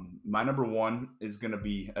 my number 1 is going to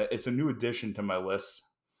be. It's a new addition to my list.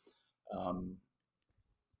 Trying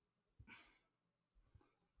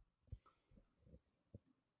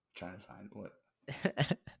to find what.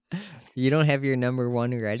 You don't have your number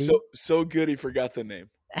 1 ready? So good he forgot the name.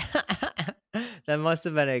 That must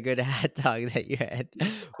have been a good hot dog that you had.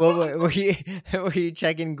 Well, were you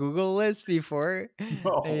checking Google lists before?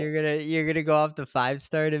 No. And you're gonna go off the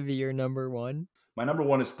 5-star to be your number 1? My number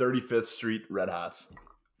 1 is 35th Street Red Hots,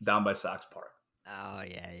 down by Sox Park. Oh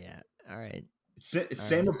yeah. All right.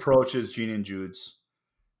 Same approach as Gene and Jude's.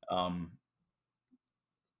 Got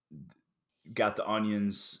the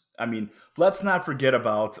onions. I mean, let's not forget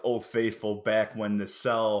about Old Faithful back when the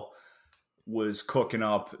cell was cooking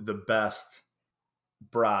up the best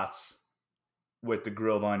brats with the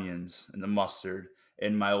grilled onions and the mustard.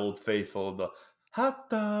 And my Old Faithful, the hot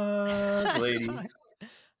dog lady.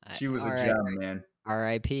 She was a gem, man.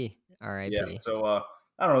 R.I.P. Yeah. So I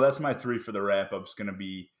don't know. That's my 3 for the wrap up. It's going to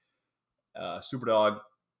be Superdog,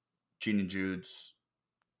 Gene and Jude's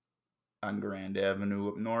on Grand Avenue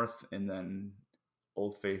up north, and then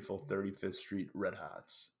Old Faithful 35th Street Red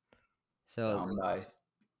Hots. So By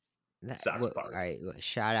Sox Park. all right,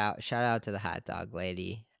 shout out to the hot dog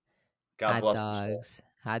lady. God bless her soul.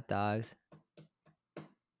 Hot dogs.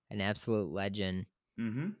 An absolute legend.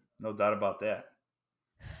 No doubt about that.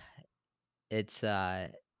 It's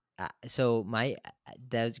so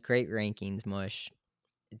those great rankings, Mush.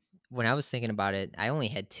 When I was thinking about it, I only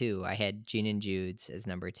had 2. I had Gene and Jude's as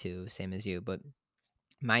number 2, same as you, but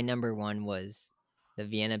my number 1 was the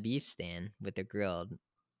Vienna beef stand with the grilled.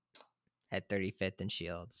 at 35th and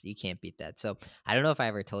Shields. You can't beat that. So I don't know if I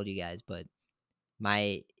ever told you guys, but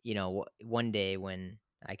my, one day when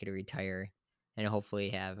I could retire and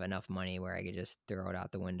hopefully have enough money where I could just throw it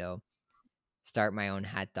out the window, start my own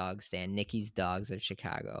hot dog stand, Nikki's Dogs of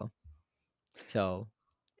Chicago. So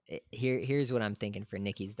here's what I'm thinking for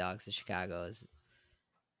Nikki's Dogs of Chicago is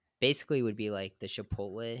basically would be like the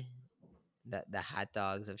Chipotle, the hot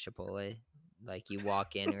dogs of Chipotle. Like you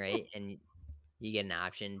walk in, right, and you get an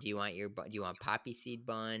option. Do you want poppy seed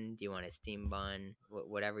bun? Do you want a steam bun?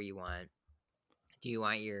 Whatever you want. Do you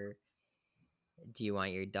want your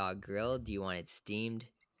dog grilled? Do you want it steamed?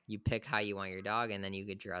 You pick how you want your dog, and then you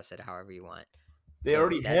could dress it however you want. They So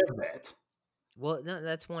already have that. well, no,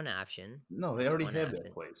 that's one option. No, they That's already one have option.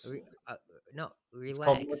 that place. No, It's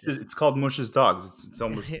called relax. It's called Mush's Dogs. It's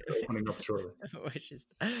almost opening up shortly. Which is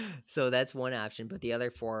so that's one option, but the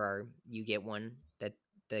other four are you get one that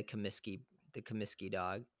the Comiskey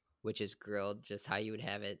dog, which is grilled just how you would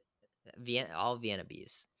have it, all Vienna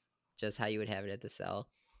beefs, just how you would have it at the cell.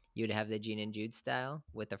 You'd have the Gene and Jude style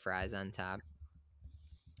with the fries on top,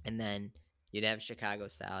 and then you'd have Chicago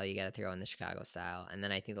style. You got to throw in the Chicago style, and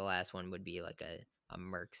then I think the last one would be like a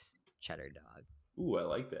Merck's cheddar dog. Ooh, I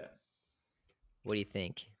like that. What do you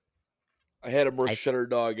think? I had a Merc cheddar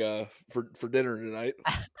dog for dinner tonight.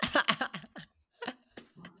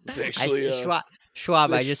 It's actually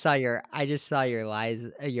Schwab. I just saw your eyes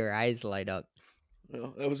light up.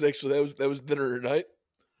 that was dinner tonight,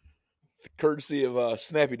 courtesy of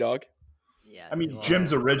Snappy Dog. Yeah, I mean,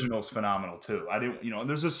 Jim's original is phenomenal too. I didn't,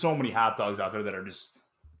 there's just so many hot dogs out there that are just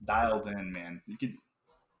dialed in, man.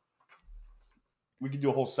 We could do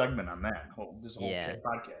a whole segment on that. This whole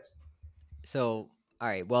podcast. So, all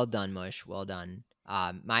right, well done, Mush. Well done.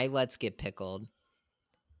 My Let's Get Pickled.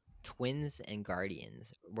 Twins and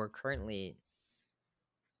Guardians. We're currently.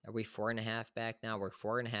 Are we 4.5 back now? We're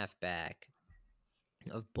 4.5 back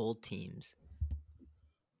of both teams.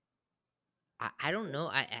 I don't know.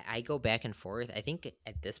 I go back and forth. I think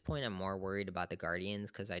at this point I'm more worried about the Guardians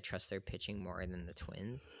because I trust their pitching more than the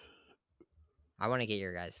Twins. I want to get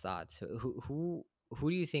your guys' thoughts. Who do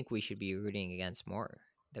you think we should be rooting against more,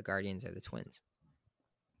 the Guardians or the Twins?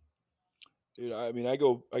 Dude, I mean, I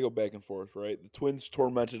go back and forth. Right, the Twins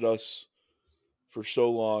tormented us for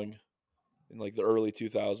so long in like the early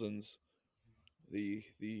 2000s. The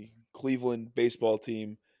Cleveland baseball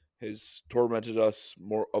team has tormented us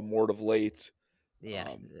more of late. Yeah,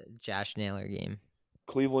 the Josh Naylor game.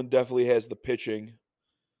 Cleveland definitely has the pitching.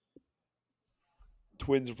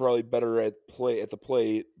 Twins are probably better at the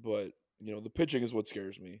plate, but the pitching is what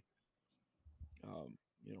scares me.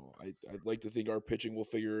 I'd like to think our pitching will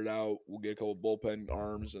figure it out. We'll get a couple bullpen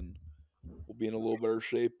arms, and we'll be in a little better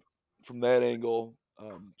shape from that angle.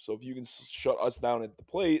 So if you can shut us down at the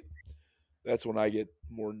plate, that's when I get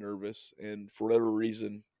more nervous. And for whatever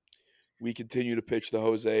reason, we continue to pitch to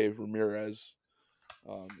Jose Ramirez.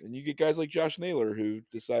 And you get guys like Josh Naylor, who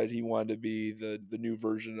decided he wanted to be the new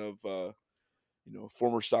version of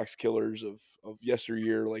former Sox killers of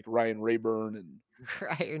yesteryear, like Ryan Rayburn and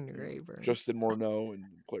Justin Morneau and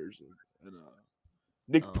players and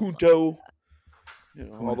Nick Punto,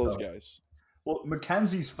 all those guys. Well,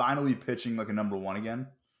 McKenzie's finally pitching like a number one again.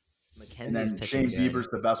 And then Shane Bieber's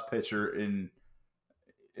the best pitcher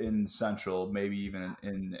in Central, maybe even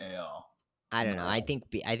in AL. I don't know. I think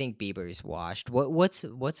Bieber's washed.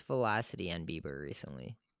 What's velocity on Bieber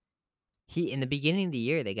recently? In the beginning of the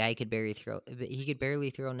year, the guy could barely throw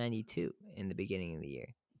 92 in the beginning of the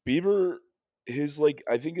year. Bieber,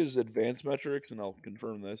 I think his advanced metrics, and I'll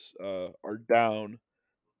confirm this, are down,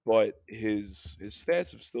 but his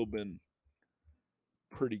stats have still been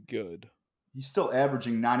pretty good. He's still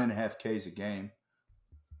averaging 9.5 Ks a game.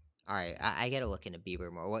 All right, I got to look into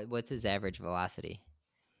Bieber more. What's his average velocity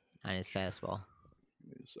on his fastball?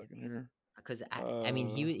 Give me a second here. Because I mean,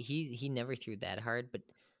 he never threw that hard, but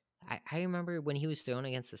I remember when he was throwing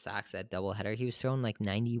against the Sox that doubleheader, he was throwing like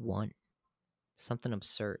 91, something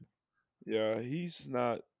absurd. Yeah, he's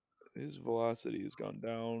not. His velocity has gone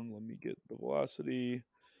down. Let me get the velocity.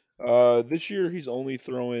 This year he's only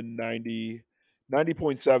throwing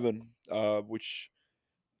 90.7, which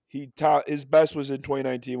his best was in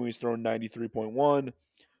 2019 when he was throwing 93.1.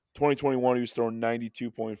 2021 he was throwing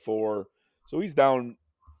 92.4. So he's down,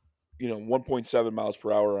 1.7 miles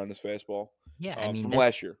per hour on his fastball. Yeah, I mean from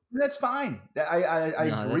last year. That's fine.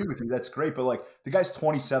 I agree with you. That's great. But like the guy's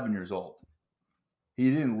 27 years old.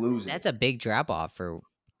 He didn't lose it. That's a big drop off for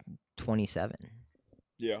 27.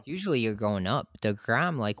 Yeah. Usually you're going up.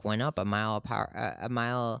 DeGrom went up a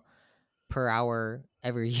mile per hour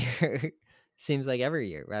every year. Seems like every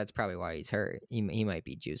year. That's probably why he's hurt. He might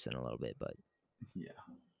be juicing a little bit, but yeah.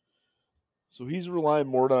 So he's relying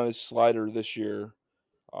more on his slider this year,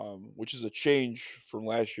 which is a change from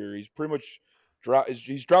last year. He's pretty much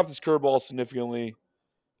he's dropped his curveball significantly.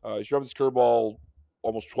 He's dropped his curveball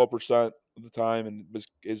almost 12% of the time, and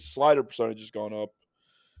his slider percentage has gone up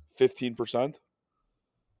 15%.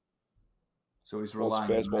 So he's While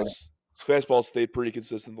relying more. his fastball stayed pretty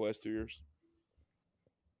consistent the last 2 years.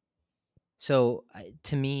 So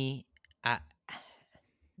to me, I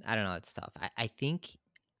I don't know. It's tough. I think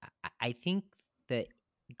the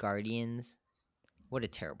Guardians. What a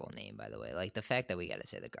terrible name, by the way. Like the fact that we got to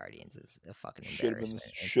say the Guardians is a fucking embarrassment.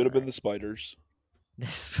 Should have been the Spiders.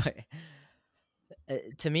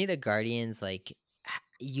 To me, the Guardians, like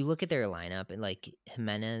you look at their lineup and like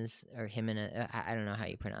Jimenez. I don't know how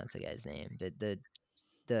you pronounce the guy's name.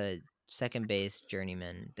 The second base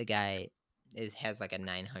journeyman. The guy has like a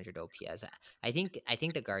 900 OPS. I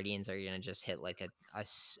think the Guardians are gonna just hit like a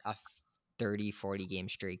 30-40 game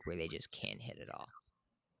streak where they just can't hit at all,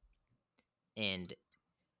 and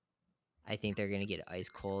I think they're gonna get ice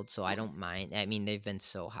cold. So I don't mind. I mean, they've been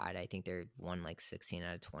so hot. I think they're won like 16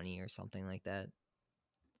 out of 20 or something like that.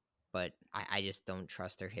 But I just don't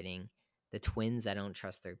trust their hitting. The Twins, I don't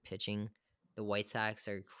trust their pitching. The White Sox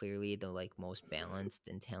are clearly the like most balanced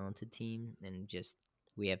and talented team, and just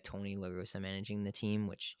we have Tony La Russa managing the team,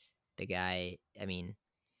 which the guy. I mean,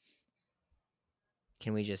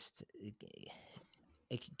 can we just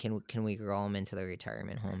can we roll him into the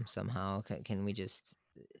retirement home somehow? Can we just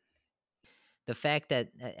the fact that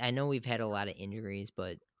I know we've had a lot of injuries,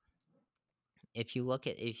 but if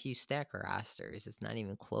you stack rosters, it's not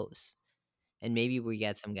even close. And maybe we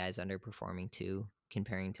got some guys underperforming too,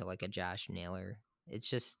 comparing to like a Josh Naylor. It's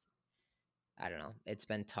just I don't know. It's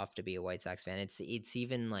been tough to be a White Sox fan. It's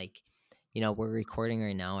even like, we're recording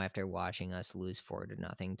right now after watching us lose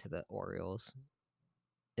 4-0 to the Orioles.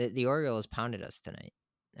 The Orioles pounded us tonight.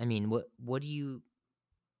 I mean, what do you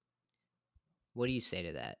say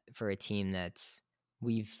to that for a team that's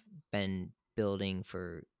we've been building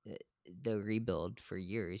for the rebuild for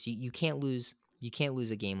years? You can't lose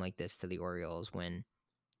a game like this to the Orioles when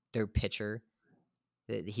their pitcher.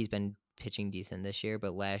 He's been pitching decent this year,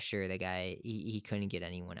 but last year the guy he couldn't get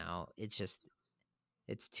anyone out. It's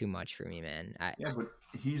too much for me, man. Yeah, but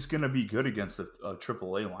he's going to be good against a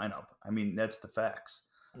AAA lineup. I mean, that's the facts.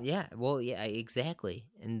 Yeah, well, yeah, exactly,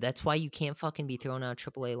 and that's why you can't fucking be throwing out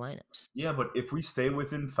AAA lineups. Yeah, but if we stay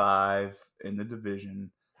within 5 in the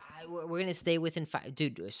division, We're gonna stay within 5,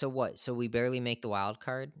 dude. So what? So we barely make the wild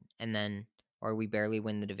card, and then, or we barely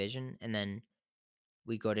win the division, and then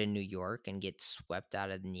we go to New York and get swept out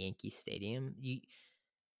of the Yankee Stadium.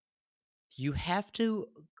 You have to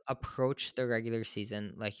approach the regular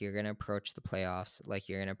season like you're going to approach the playoffs, like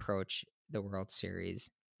you're going to approach the World Series.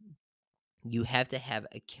 You have to have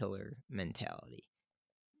a killer mentality.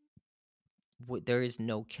 There is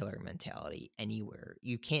no killer mentality anywhere.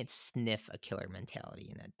 You can't sniff a killer mentality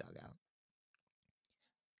in that dugout.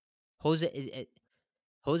 Jose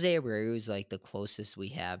Abreu is like the closest we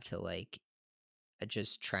have to like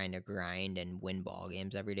just trying to grind and win ball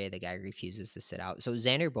games every day. The guy refuses to sit out. So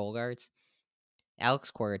Xander Bogaerts,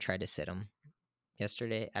 Alex Cora tried to sit him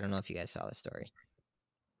yesterday. I don't know if you guys saw the story.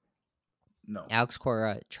 no. Alex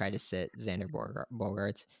Cora tried to sit Xander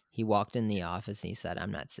Bogaerts. He walked in the office and he said,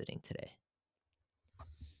 "I'm not sitting today."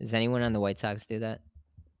 Does anyone on the White Sox do that?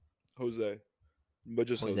 Jose, but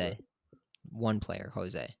just Jose. One player,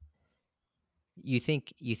 Jose. You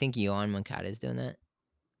think Yohan Moncada is doing that?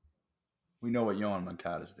 We know what Yohan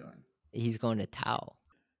Moncada is doing. He's going to Tao.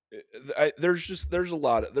 There's a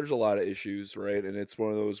lot of issues, right? And it's one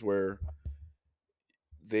of those where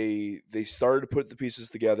they started to put the pieces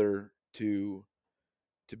together to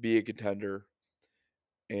be a contender,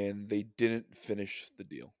 and they didn't finish the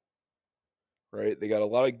deal. Right? They got a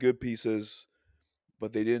lot of good pieces,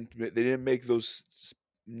 but they didn't make those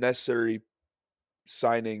necessary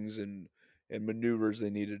signings and maneuvers they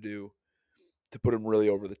needed to do to put them really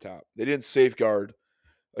over the top. They didn't safeguard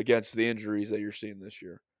against the injuries that you're seeing this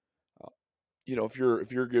year. Uh, if you're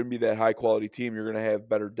going to be that high quality team, you're going to have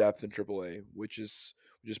better depth in AAA, which is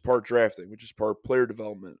part drafting, which is part player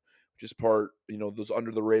development, which is part those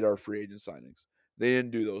under the radar free agent signings. They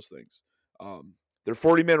didn't do those things. Their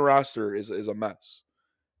 40-man roster is a mess.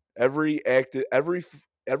 Every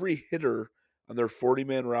hitter on their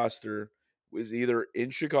 40-man roster was either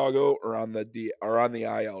in Chicago or on the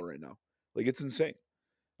IL right now. Like, it's insane.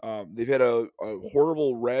 They've had a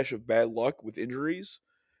horrible rash of bad luck with injuries,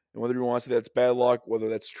 and whether you want to say that's bad luck, whether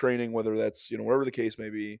that's training, whether that's whatever the case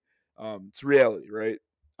may be, it's reality, right?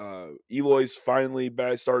 Eloy's finally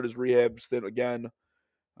started his rehab stint again.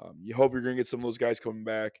 You hope you're going to get some of those guys coming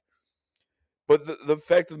back, But the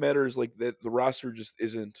fact of the matter is like that the roster just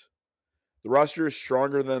isn't. The roster is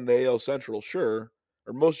stronger than the AL Central, sure,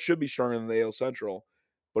 or most should be stronger than the AL Central,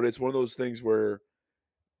 but it's one of those things where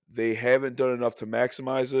they haven't done enough to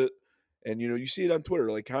maximize it. And you see it on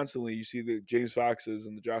Twitter like constantly. You see the James Foxes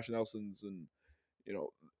and the Josh Nelsons and you know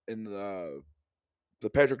and the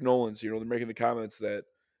Patrick Nolans. They're making the comments that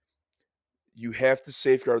you have to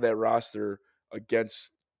safeguard that roster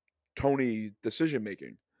against Tony decision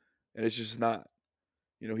making, and it's just not.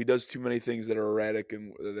 He does too many things that are erratic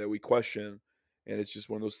and that we question, and it's just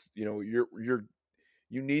one of those. I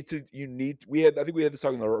think we had this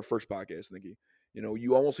talking in our first podcast, Nicky.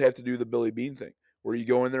 You almost have to do the Billy Bean thing where you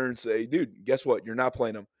go in there and say, dude, guess what? You're not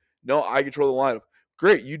playing him. No, I control the lineup.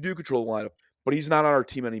 Great, you do control the lineup, but he's not on our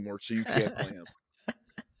team anymore, so you can't play him.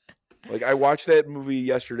 Like I watched that movie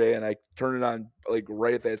yesterday and I turned it on like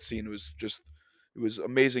right at that scene. It was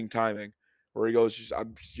amazing timing where he goes,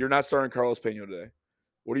 "You're not starting Carlos Pena today."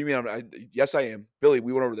 What do you mean? Yes, I am. Billy,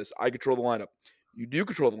 we went over this. I control the lineup. You do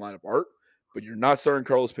control the lineup, Art, but you're not starting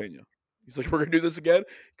Carlos Pena. He's like, we're gonna do this again.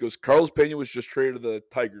 He goes, Carlos Pena was just traded to the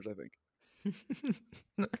Tigers, I think.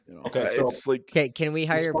 Okay, so it's like Can we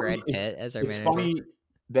it's hire funny, Brad Pitt as our it's manager? funny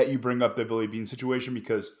that you bring up the Billy Bean situation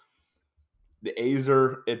because the A's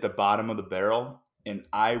are at the bottom of the barrel, and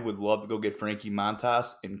I would love to go get Frankie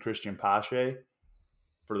Montas and Christian Pache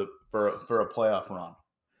for a playoff run.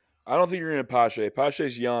 I don't think you're gonna Pache.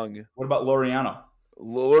 Pache's young. What about Laureano?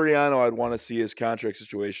 Laureano, I'd want to see his contract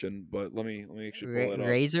situation, but let me actually pull that up.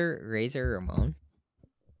 Razor Ramon.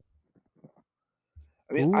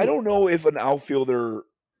 I mean, I don't know if an outfielder.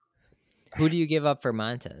 Who do you give up for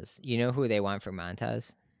Montas? You know who they want for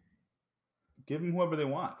Montas? Give them whoever they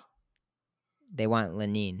want. They want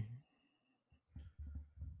Lenin.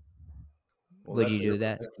 Well, Would you do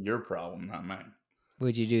that? That's your problem, not mine.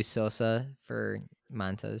 Would you do Sosa for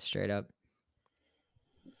Montas straight up?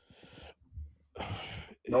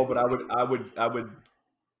 No, but I would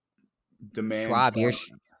demand Schwab, Schwab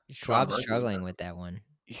Schwab's struggling with that one.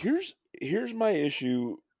 Here's my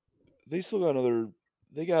issue. They still got another.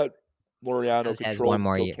 They got Laureano Montas has controlled one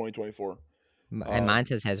more until year. 2024. And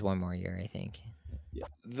Montas has one more year, I think. Yeah.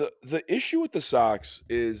 The issue with the Sox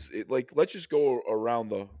is let's just go around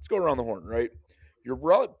the horn, right? You're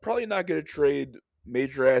probably not going to trade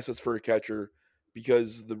major assets for a catcher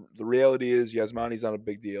because the reality is Yasmani's not a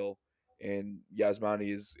big deal, and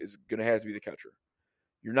Yasmani is going to have to be the catcher.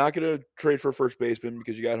 You're not going to trade for a first baseman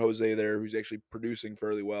because you got Jose there who's actually producing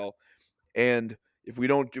fairly well. And if we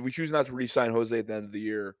choose not to re-sign Jose at the end of the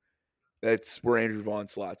year, that's where Andrew Vaughn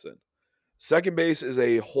slots in. Second base is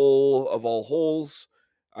a hole of all holes.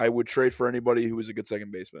 I would trade for anybody who is a good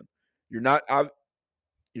second baseman.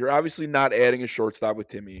 You're obviously not adding a shortstop with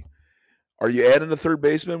Timmy. Are you adding a third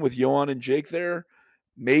baseman with Yohan and Jake there?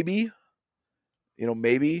 Maybe.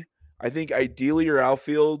 Maybe. I think ideally your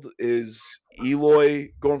outfield is Eloy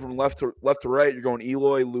going from left to right. You're going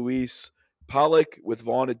Eloy, Luis, Pollock with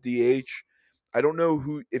Vaughn at DH. I don't know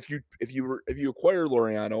who if you acquire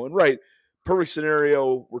Laureano and right, perfect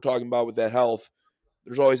scenario we're talking about with that health.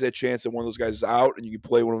 There's always that chance that one of those guys is out and you can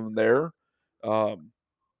play one of them there. But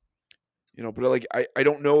like I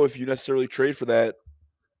don't know if you necessarily trade for that.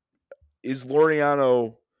 Is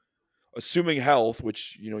Laureano assuming health,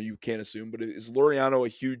 which you can't assume, but is Laureano a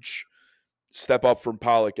huge step up from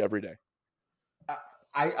Pollock every day?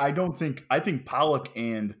 I don't think I think Pollock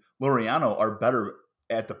and Laureano are better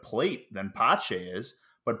at the plate than Pache is,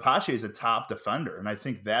 but Pache is a top defender, and I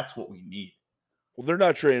think that's what we need. Well, they're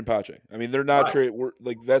not trading Pache. I mean, they're not trading.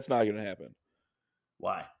 That's not going to happen.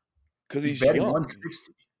 Why? Because he's batting young,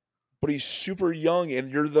 160. but he's super young,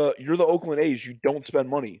 and you're the Oakland A's. You don't spend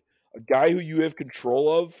money. A guy who you have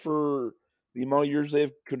control of for the amount of years they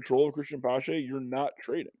have control of Christian Pache, you're not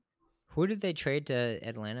trading. Who did they trade to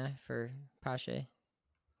Atlanta for Pache?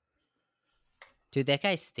 Dude, that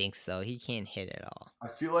guy stinks though. He can't hit at all. I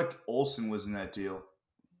feel like Olsen was in that deal.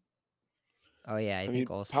 Oh yeah, I think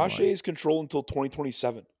Olsen Pache was. is controlled until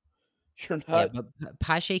 2027. You're not. Yeah, but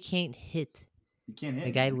Pache can't hit. He can't hit.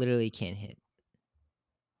 The guy literally can't hit.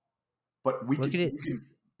 But we can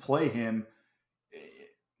play him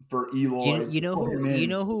for Eloy. You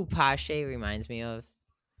know who Pache reminds me of?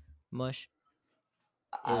 Mush.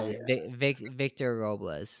 Is Victor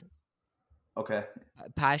Robles. Okay.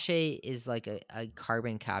 Pache is like a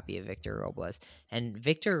carbon copy of Victor Robles. And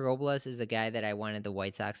Victor Robles is a guy that I wanted the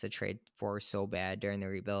White Sox to trade for so bad during the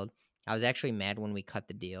rebuild. I was actually mad when we cut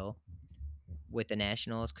the deal with the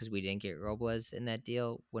Nationals because we didn't get Robles in that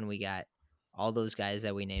deal when we got all those guys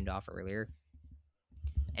that we named off earlier.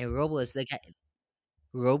 And Robles, the guy,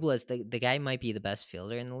 Robles, the guy might be the best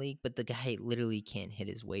fielder in the league, but the guy literally can't hit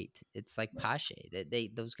his weight. It's like Pache.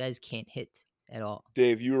 Those guys can't hit at all.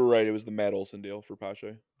 Dave, you were right. It was the Matt Olson deal for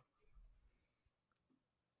Pache.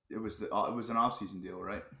 It was an off-season deal,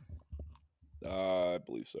 right? I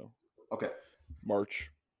believe so. Okay. March.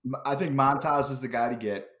 I think Montaz is the guy to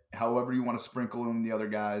get. However, you want to sprinkle in the other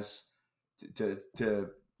guys to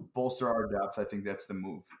bolster our depth. I think that's the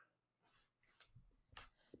move.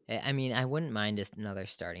 I mean, I wouldn't mind another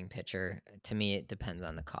starting pitcher. To me, it depends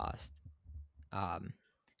on the cost.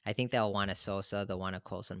 I think they'll want a Sosa. They'll want a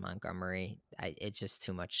Colson Montgomery. It's just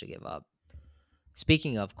too much to give up.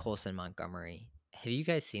 Speaking of Colson Montgomery, have you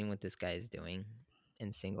guys seen what this guy is doing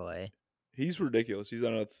in Single A? He's ridiculous. He's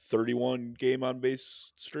on a 31 game on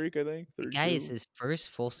base streak, I think. The 32. guy is his first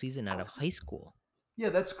full season out of high school. Yeah,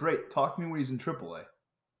 that's great. Talk to me when he's in AAA.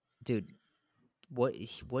 Dude, what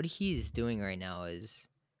he's doing right now is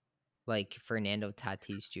like Fernando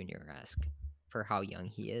Tatis Jr.-esque for how young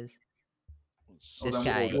he is. This then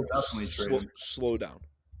guy, we'll definitely trade him. Slow down.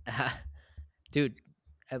 dude.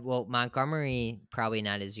 Well, Montgomery probably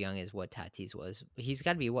not as young as what Tatis was. But he's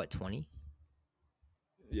got to be what, 20?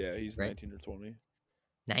 Yeah, he's Right? 19 or 20.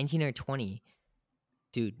 19 or 20.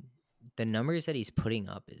 Dude, the numbers that he's putting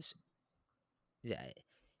up is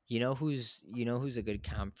you know who's a good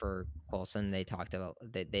comp for Colson? They talked about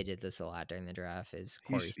they did this a lot during the draft is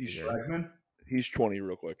Corey Seager. Bregman? He's 20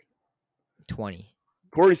 real quick. 20.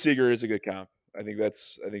 Corey Seager is a good comp. I think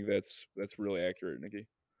that's really accurate, Nikki.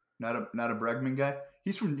 Not a Bregman guy.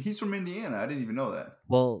 He's from Indiana. I didn't even know that.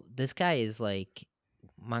 Well, this guy is like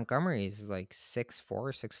Montgomery is like 6'4",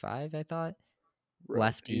 6'5", I thought. Right.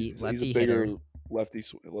 Lefty He's a hitter, bigger lefty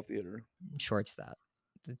hitter. shortstop.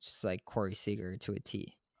 It's just like Corey Seager to a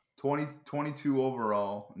T. 22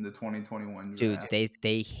 overall in the 2021 Dude, draft.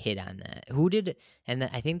 they hit on that. Who did? And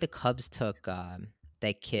I think the Cubs took that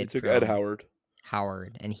They kid took from Ed Howard.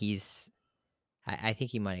 Howard, and he's. I think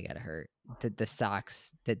he might have got hurt. The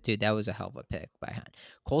Sox, that was a hell of a pick by Hunt.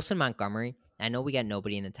 Colson Montgomery. I know we got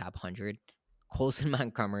nobody in the top 100. Colson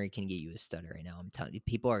Montgomery can get you a stud right now. I'm telling you,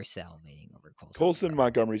 people are salivating over Colson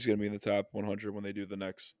Montgomery's going to be in the top 100 when they do the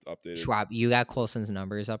next updated. Schwab, you got Colson's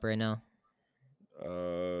numbers up right now.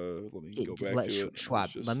 Let me go back to it. Schwab,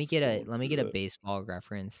 let me get a baseball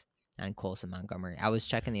reference on Colson Montgomery. I was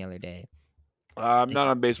checking the other day. I'm not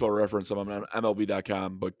on Baseball Reference. I'm on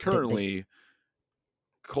MLB.com. But currently,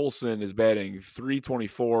 Colson is batting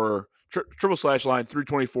 324, triple slash line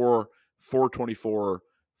 324, 424,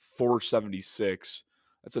 476.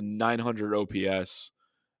 That's a 900 OPS.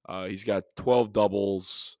 He's got 12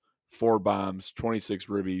 doubles, 4 bombs, 26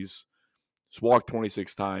 ribbies. He's walked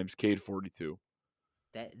 26 times, K'd 42.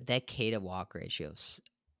 That K to walk ratios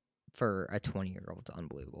for a 20-year-old is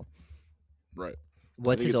unbelievable. Right.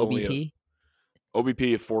 What's his OBP?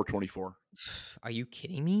 OBP of 424. Are you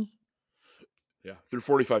kidding me? Yeah, through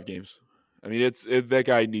 45 games. I mean, that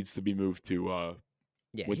guy needs to be moved to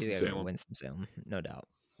Winston-Salem. Winston-Salem, no doubt.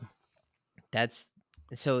 That's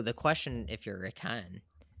so the question. If you're Rick Hahn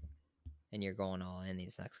and you're going all in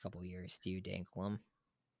these next couple of years, do you dankle him?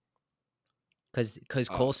 Because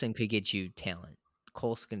Colson could get you talent.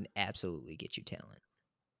 Colson can absolutely get you talent.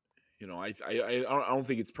 You know, I don't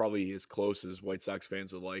think it's probably as close as White Sox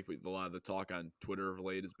fans would like, but a lot of the talk on Twitter of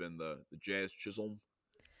late has been the Jazz Chisholm.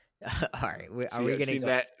 All right, we're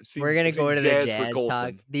gonna go to the Jazz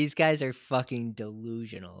talk. These guys are fucking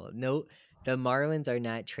delusional. No, the Marlins are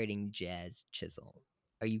not trading Jazz Chisholm.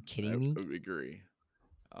 Are you kidding me? I would agree.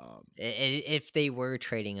 If they were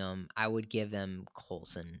trading him, I would give them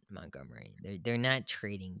Colson Montgomery. They're not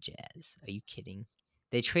trading Jazz. Are you kidding?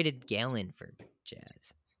 They traded Gallon for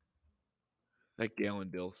Jazz. That Gallon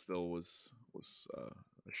deal still was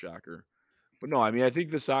a shocker. But no, I mean, I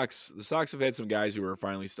think the Sox have had some guys who are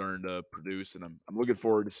finally starting to produce, and I'm looking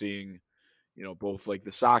forward to seeing, you know, both like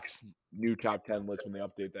the Sox new top 10 list when they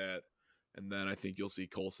update that, and then I think you'll see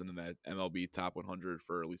Colson in that MLB top 100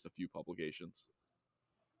 for at least a few publications.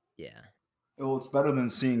 Yeah. Well, it's better than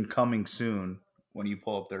seeing coming soon when you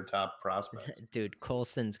pull up their top prospects. Dude,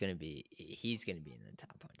 Colson's gonna be in the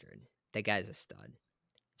top 100. That guy's a stud.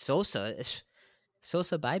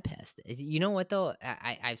 Sosa bypassed it. You know what though?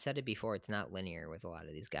 I've said it before. It's not linear with a lot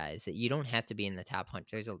of these guys. You don't have to be in the top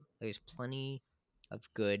 100. There's plenty of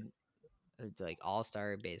good, like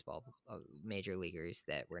all-star baseball major leaguers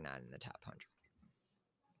that were not in the top 100.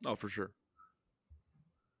 Oh, for sure.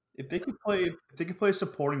 If they could play a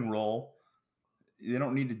supporting role, they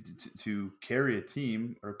don't need to carry a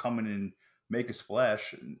team or come in and make a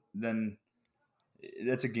splash. Then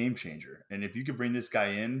that's a game changer. And if you could bring this guy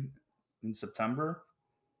in September,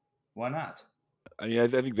 why not? I mean, I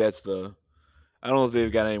think that's I don't know if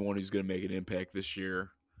they've got anyone who's going to make an impact this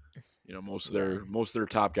year. You know, Yeah. most of their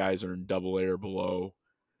top guys are in Double A or below.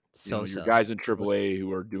 You know, your Sosa. guys in Triple A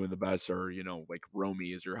who are doing the best are, you know, like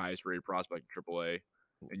Romy is your highest rated prospect in Triple A,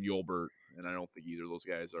 and Yolbert. And I don't think either of those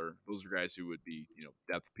guys are. Those are guys who would be, you know,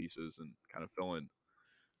 depth pieces and kind of fill in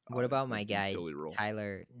What about the my guy utility role.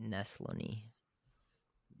 Tyler Neslony?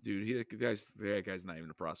 Dude, that guy's not even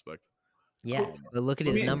a prospect. Yeah, but look at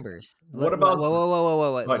Let his me. numbers. What Whoa, about? whoa, whoa, whoa,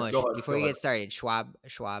 whoa, whoa, Go ahead. Mush! Go ahead. Before Go you ahead. get started,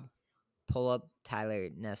 Schwab, pull up Tyler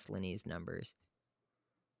Neslony's numbers.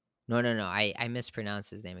 No. I mispronounced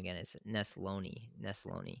his name again. It's Neslony.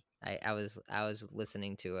 I was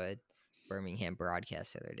listening to a Birmingham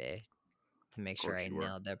broadcast the other day to make Of sure course I you are.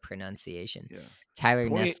 nailed the pronunciation. Yeah. Tyler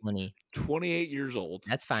 28, Neslony. 28 years old,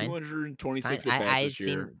 That's fine. Fine. 226 at bats I've this year,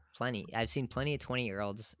 seen plenty. I've seen plenty of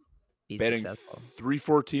 20-year-olds be batting successful.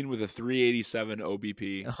 314 with a 387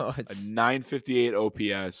 OBP, Oh, a it's 958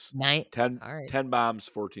 OPS, 9. 10, All right. 10 bombs,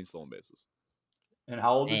 14 stolen bases. And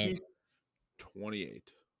how old is And he?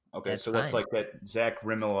 28. Okay, that's so that's fine. like that Zach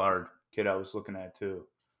Rimillard kid I was looking at too.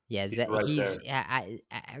 Yeah, He's right he's there.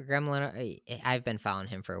 Gremlin. I've been following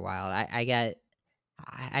him for a while.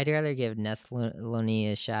 I'd rather give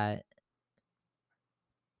Neslony a shot.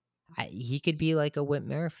 He could be like a Whit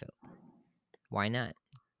Merrifield. Why not?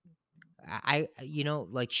 You know,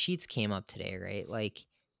 like Sheets came up today, right? Like,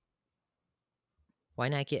 why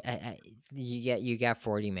not get? You got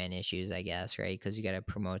 40-man issues, I guess, right? Because you got to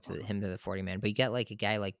promote him to the 40-man. But you got like a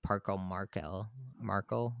guy like Parker Markle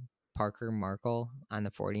on the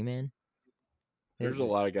 40-man. There's a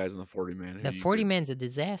lot of guys in the 40 man who The you 40 could. man's a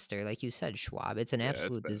disaster, like you said, Schwab. It's an Yeah, it's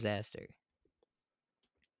absolute bad. disaster.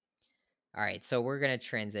 All right, so we're gonna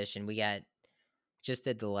transition. We got just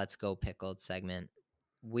did the Let's Go Pickled segment,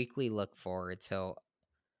 weekly look forward. So,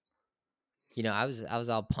 you know, I was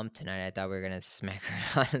all pumped tonight. I thought we were gonna smack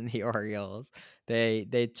around the Orioles.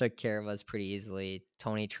 They took care of us pretty easily.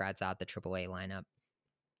 Tony trots out the AAA lineup.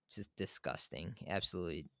 Just disgusting.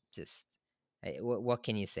 Absolutely just. What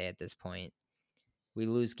can you say at this point? We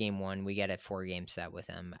lose game 1. We get a 4-game set with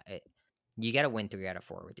them. You got to win 3 out of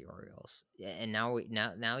 4 with the Orioles, and now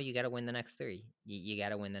you got to win the next 3. You got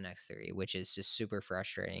to win the next 3, which is just super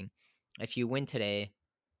frustrating. If you win today,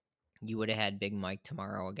 you would have had Big Mike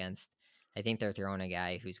tomorrow against. I think they're throwing a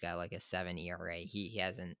guy who's got like a 7 ERA. He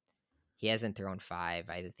hasn't thrown 5,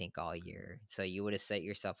 I think, all year. So you would have set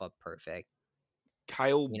yourself up perfect.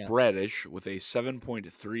 Kyle You know, Bradish with a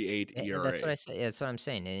 7.38 that's what ERA. I say. That's what I'm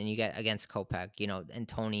saying. And you got against Kopech, you know, and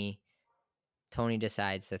Tony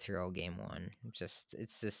decides to throw game 1.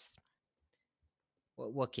 It's just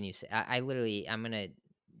what can you say? I literally I'm gonna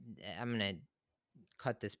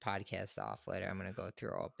cut this podcast off later. I'm gonna go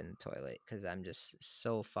throw up in the toilet because I'm just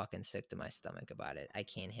so fucking sick to my stomach about it. I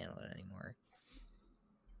can't handle it anymore.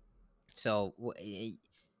 So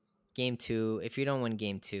game 2, if you don't win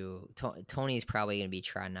game 2, Tony's probably gonna be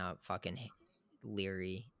trying out fucking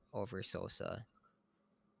Leary over Sosa.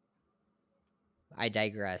 I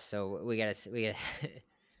digress. So we gotta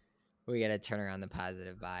we got to turn around the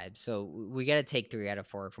positive vibe. So we got to take 3 out of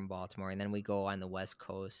 4 from Baltimore, and then we go on the West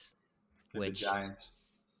Coast, And the which Giants.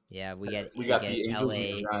 yeah, we We got get the Angels and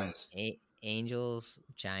the LA Giants. Angels,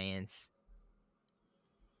 Giants.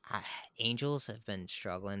 Angels have been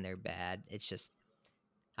struggling. They're bad. It's just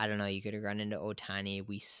I don't know. You could have run into Otani.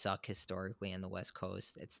 We suck historically on the West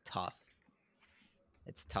Coast. It's tough.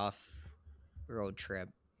 It's tough road trip.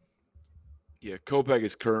 Yeah, Kopech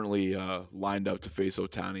is currently lined up to face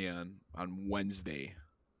Otani on Wednesday,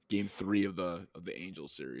 game 3 of the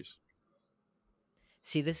Angels series.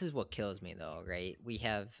 See, this is what kills me though, right? We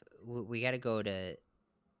got to go to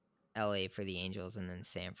LA for the Angels and then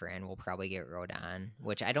San Fran will probably get Rodon,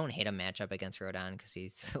 which I don't hate a matchup against Rodon because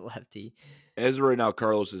he's a lefty. As of right now,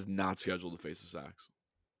 Carlos is not scheduled to face the Sox.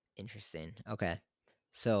 Interesting. Okay.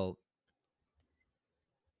 So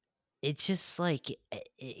it's just like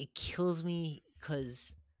it kills me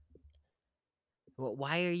because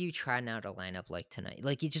why are you trying out a lineup like tonight?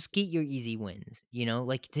 Like you just get your easy wins, you know,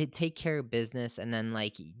 like to take care of business and then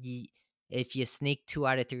like if you sneak 2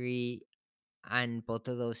 out of 3 on both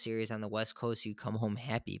of those series on the West Coast, you come home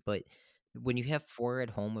happy. But when you have 4 at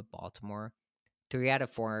home with Baltimore, 3 out of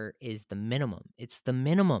 4 is the minimum. It's the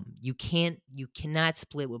minimum. You cannot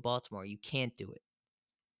split with Baltimore. You can't do it.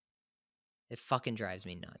 It fucking drives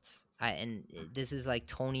me nuts. This is like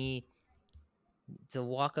Tony, the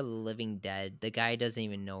walk of the living dead. The guy doesn't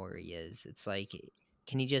even know where he is. It's like,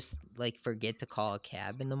 can he just like forget to call a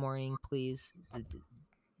cab in the morning, please?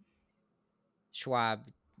 Schwab,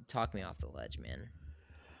 talk me off the ledge, man.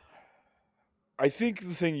 I think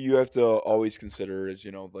the thing you have to always consider is,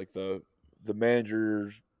 you know, like the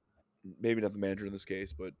manager's maybe not the manager in this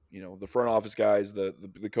case, but the front office guys,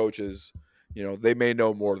 the coaches, they may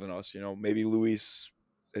know more than us. Maybe Luis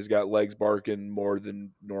has got legs barking more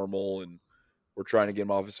than normal, and we're trying to get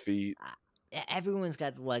him off his feet. Everyone's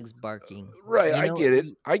got legs barking. Right, You I know, get it.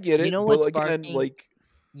 I get you know it. But what's again, barking?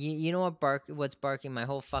 You know what's barking my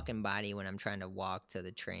whole fucking body when I'm trying to walk to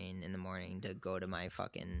the train in the morning to go to my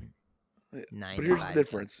fucking 9 but to here's the 5 job.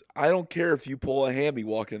 difference. I don't care if you pull a hammy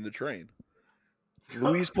walking in the train.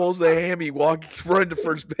 Luis pulls a hammy running to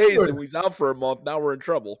first base, and he's out for a month. Now we're in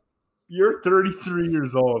trouble. You're 33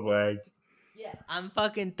 years old, Wags. Yeah, I'm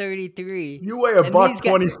fucking 33. You weigh a And buck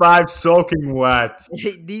 25 soaking wet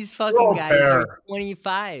these fucking Go guys are pair.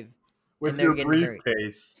 25 with and they're your getting hurt.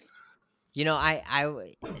 briefcase.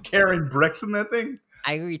 Carrying bricks in that thing?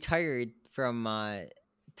 I retired from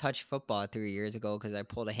touch football 3 years ago because I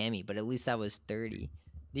pulled a hammy, but at least I was 30.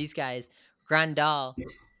 These guys, Grandal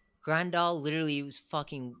literally was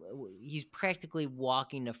he's practically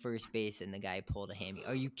walking to first base and the guy pulled a hammy.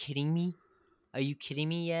 Are you kidding me?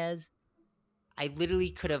 Yaz? I literally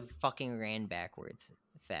could have fucking ran backwards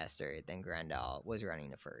faster than Grandal was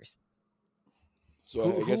running to first.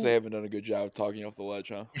 So I guess I haven't done a good job of talking off the ledge,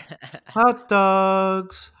 huh? Hot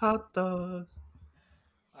dogs. Hot dogs.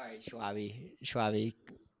 All right, Schwabi,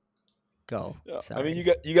 go. Yeah, I Sorry. mean,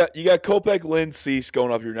 you got Kopech, Lynn, Cease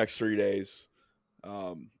going up your next 3 days.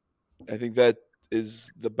 I think that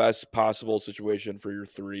is the best possible situation for your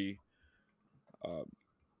three.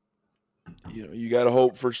 You got to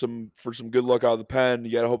hope for some good luck out of the pen.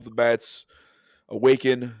 You got to hope the bats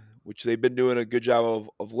awaken, which they've been doing a good job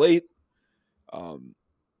of late. And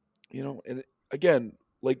again,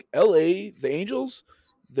 like LA, the Angels,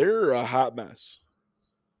 they're a hot mess.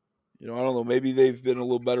 I don't know. Maybe they've been a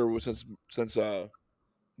little better since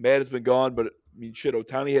Matt has been gone. But I mean, shit,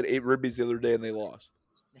 Otani had 8 ribbies the other day and they lost.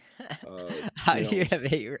 How do you have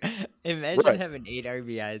 8? Imagine Right. having 8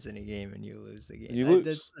 RBIs in a game and you lose the game. And you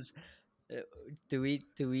lose. Do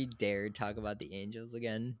we dare talk about the Angels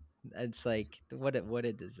again? It's like what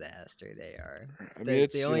a disaster they are. I mean, The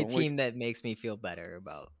it's only team that makes me feel better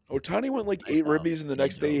about Otani went like 8 myself ribbies, is and the the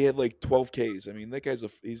next day he Angels. had like 12 Ks. I mean, that guy's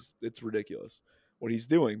it's ridiculous what he's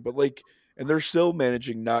doing. But and they're still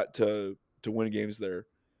managing not to win games there.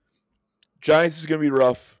 Giants is going to be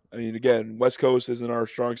rough. I mean, again, West Coast isn't our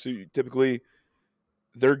strong suit. Typically,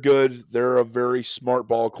 they're good. They're a very smart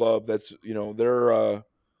ball club. That's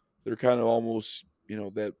they're kind of almost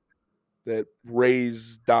that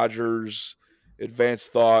Rays, Dodgers,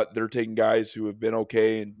 advanced thought. They're taking guys who have been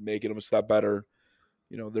okay and making them a step better.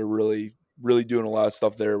 They're really really doing a lot of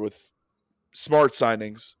stuff there with smart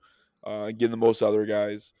signings and getting the most out of their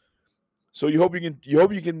guys. So you hope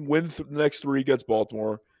you can win the next 3 against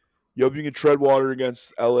Baltimore. You hope you can tread water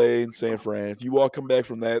against LA and San Fran. If you come back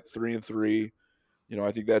from that 3-3,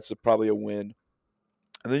 I think that's probably a win.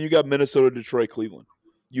 And then you got Minnesota, Detroit, Cleveland.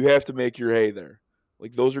 You have to make your hay there.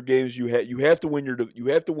 Like those are games you have to win your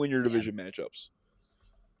division matchups.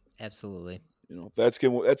 Absolutely. That's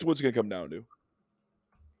what's gonna come down to.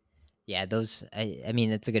 Yeah, those. I mean,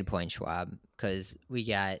 that's a good point, Schwab, because we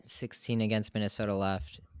got 16 against Minnesota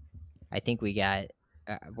left. I think we're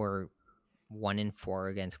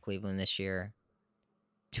 1-4 against Cleveland this year.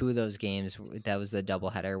 2 of those games, that was the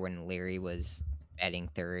doubleheader when Leary was batting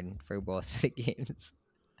third for both the games.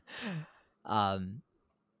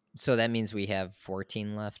 So that means we have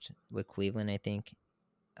 14 left with Cleveland, I think.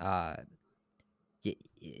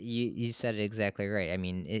 You said it exactly right. I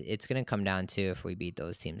mean, it's going to come down to if we beat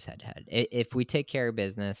those teams head to head. If we take care of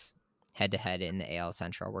business head to head in the AL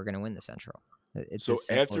Central, we're going to win the Central. It's So as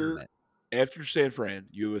simple as that. after San Fran,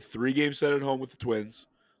 you have a 3-game set at home with the Twins,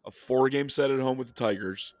 a 4-game set at home with the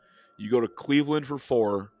Tigers. You go to Cleveland for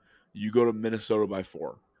 4. You go to Minnesota by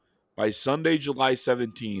 4. By Sunday, July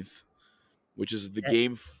 17th, which is the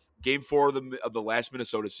game 4 of the last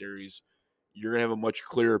Minnesota series, you're gonna have a much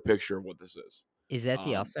clearer picture of what this is. Is that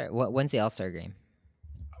the All-Star? When's the All-Star game?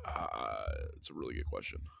 It's a really good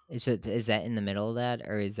question. Is that in the middle of that,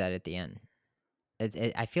 or is that at the end?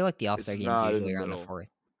 I feel like the All-Star It's game's not in usually the around the middle. 4th.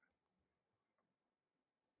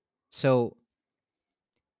 So,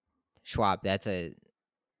 Schwab, that's a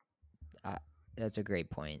great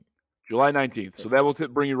point. July 19th. So that will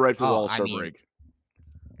bring you right to the All-Star break.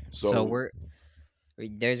 So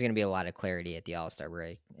there's going to be a lot of clarity at the All-Star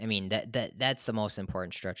break. I mean, that's the most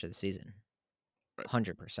important stretch of the season.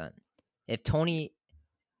 100%. If Tony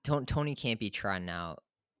can't be trotting out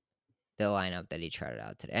the lineup that he trotted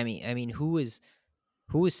out today. I mean, who was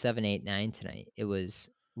 7, 8, 9 tonight? It was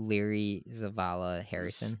Leary, Zavala,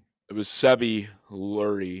 Harrison. It was Sebi,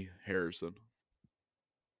 Lurie, Harrison.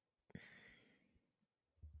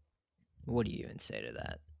 What do you even say to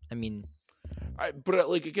that? I mean, But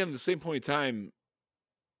like again, at the same point in time,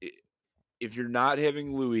 if you're not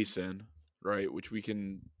having Luis in, right, which we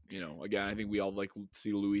can, again, I think we all like to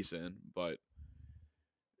see Luis in, but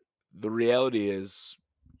the reality is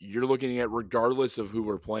you're looking at, regardless of who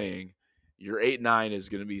we're playing, your 8-9 is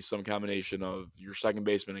going to be some combination of your second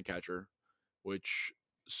baseman and catcher, which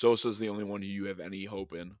Sosa's the only one who you have any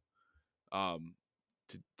hope in, um,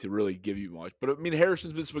 to really give you much. But I mean,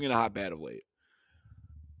 Harrison's been swinging a hot bat of late.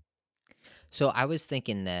 so I was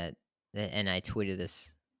thinking that, and I tweeted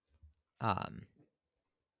this um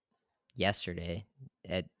yesterday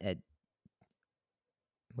at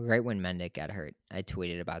right when Mendick got hurt. I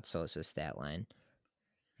tweeted about Sosa's stat line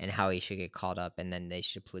and how he should get called up, and then they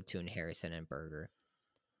should platoon Harrison and Berger,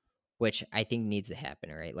 which I think needs to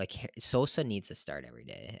happen, right? Like Sosa needs to start every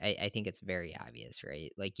day. I think it's very obvious,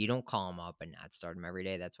 right? Like you don't call him up and not start him every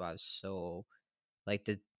day. That's why I was so like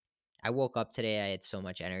I woke up today, I had so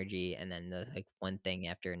much energy, and then the like one thing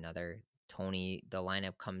after another. Tony, the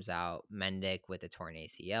lineup comes out, Mendick with a torn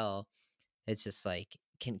ACL. It's just like,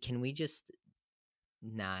 can we just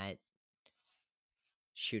not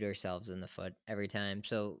shoot ourselves in the foot every time?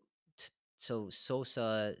 So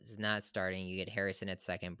Sosa is not starting. You get Harrison at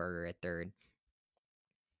second, Berger at third.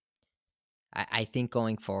 I think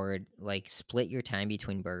going forward, like split your time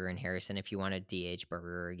between Berger and Harrison. If you want to DH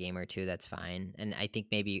Berger a game or two, that's fine. And I think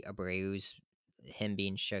maybe Abreu's him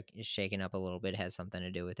being shaken up a little bit has something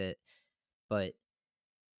to do with it. But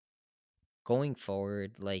going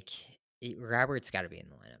forward, like Robert's got to be in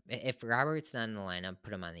the lineup. If Robert's not in the lineup,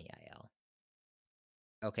 put him on the IL.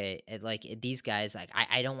 Okay, these guys, like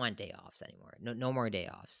I don't want day offs anymore. No more day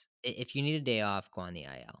offs. If you need a day off, go on the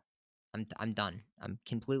IL. I'm done. I'm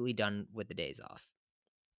completely done with the days off.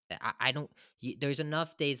 I don't. There's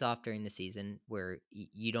enough days off during the season where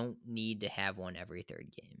you don't need to have one every third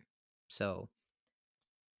game. So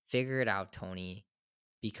figure it out, Tony,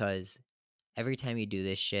 because every time you do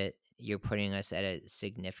this shit, you're putting us at a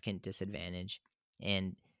significant disadvantage,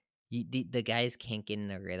 and the guys can't get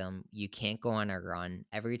in a rhythm. You can't go on a run.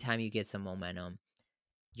 Every time you get some momentum,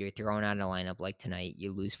 you're thrown out of a lineup like tonight.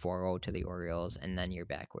 You lose 4-0 to the Orioles, and then you're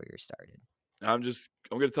back where you started. I'm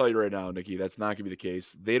going to tell you right now, Nikki, that's not going to be the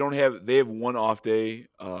case. They have one off day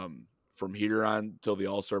from here on till the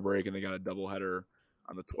All-Star break, and they got a doubleheader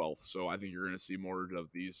on the 12th. So I think you're going to see more of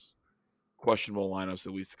these questionable lineups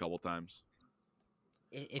at least a couple times.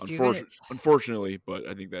 If you're gonna, Unfortunately, but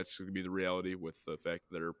I think that's going to be the reality with the fact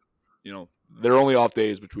that they're only off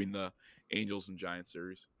days between the Angels and Giants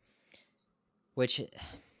series. which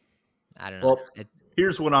I don't know. Well,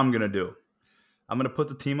 here's what I'm going to do. I'm going to put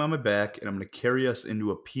the team on my back, and I'm going to carry us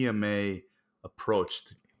into a PMA approach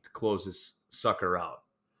to close this sucker out.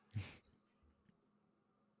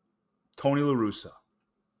 Tony La Russa.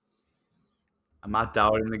 I'm not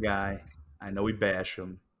doubting the guy. I know we bash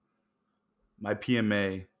him. My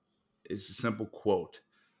PMA is a simple quote.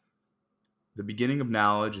 The beginning of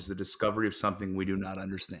knowledge is the discovery of something we do not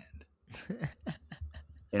understand.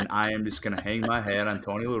 And I am just going to hang my hat on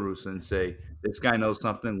Tony La Russa and say, this guy knows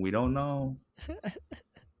something we don't know.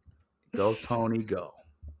 Go, Tony, go.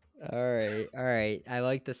 All right. I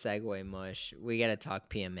like the segue, Mush. We got to talk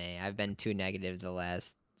PMA. I've been too negative the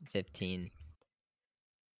last 15.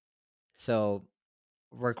 So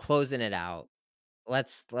we're closing it out.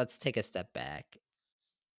 Let's take a step back.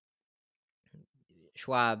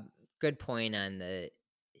 Schwab, good point on the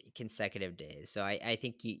consecutive days. So I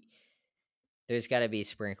think there's got to be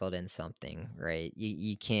sprinkled in something, right?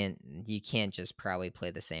 You can't just probably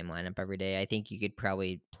play the same lineup every day. I think you could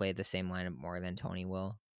probably play the same lineup more than Tony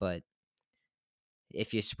will, but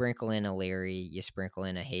if you sprinkle in a Leary, you sprinkle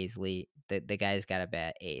in a Hazley, the guy's got to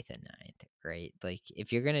bat 8th and 9th, right? Like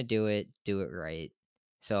if you're gonna do it right.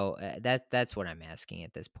 So that's what I'm asking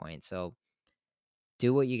at this point. So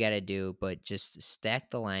do what you got to do, but just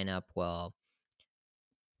stack the lineup well.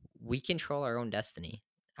 We control our own destiny.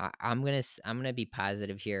 I'm gonna be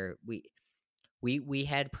positive here. We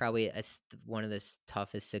had probably one of the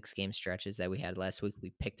toughest 6-game stretches that we had last week.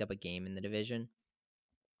 We picked up a game in the division.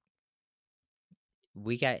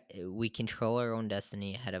 We control our own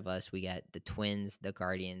destiny ahead of us. We got the Twins, the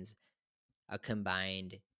Guardians, a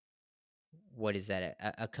combined what is that?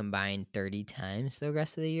 A combined 30 times the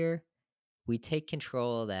rest of the year. We take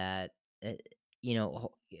control of that. Uh,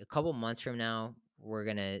 a couple months from now, we're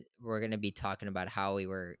gonna be talking about how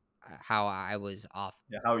I was off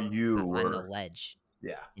Yeah, how you on the were. ledge,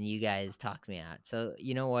 Yeah. and you guys talked me out. So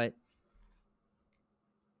you know what?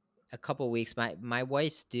 A couple weeks. My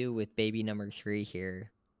wife's due with baby number 3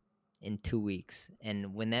 here in 2 weeks,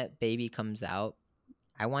 and when that baby comes out,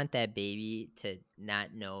 I want that baby to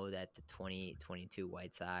not know that the 2022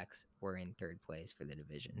 White Sox were in third place for the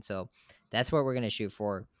division. So that's what we're going to shoot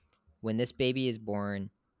for. When this baby is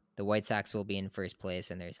born, the White Sox will be in first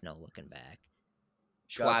place and there's no looking back.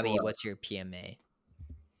 God Schwabi, bless. what's your PMA?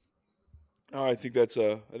 Oh, I think that's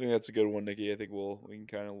a good one, Nikki. I think we can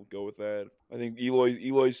kind of go with that. I think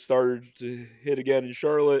Eloy started to hit again in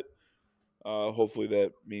Charlotte. Hopefully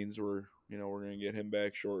that means we're gonna get him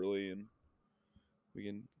back shortly, and we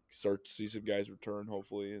can start to see some guys return.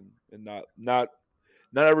 Hopefully, and not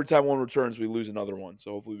every time one returns we lose another one.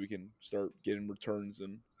 So hopefully we can start getting returns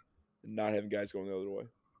and not having guys going the other way.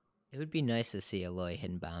 It would be nice to see Eloy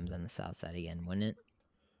hitting bombs on the south side again, wouldn't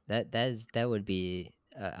it? That would be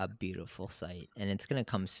a beautiful sight, and it's gonna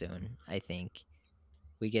come soon. I think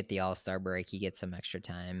we get the All-Star break. He gets some extra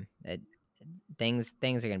time. Things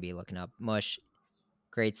are gonna be looking up. Mush,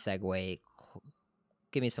 great segue.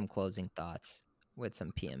 Give me some closing thoughts with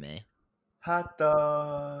some PMA. Hot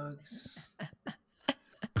dogs.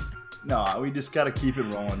 No, we just got to keep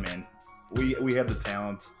it rolling, man. We have the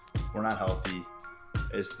talent. We're not healthy.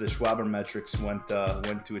 As the Schwaber metrics went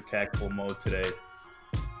to attack full mode today,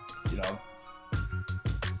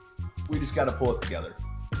 we just got to pull it together.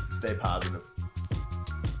 Stay positive.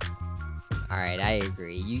 All right, I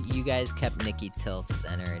agree. You guys kept Nikki Tilt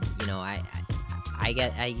centered.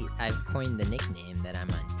 I've coined the nickname that I'm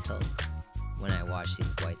on tilt when I watch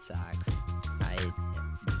these White Sox. I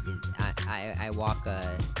walk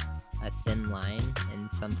a thin line,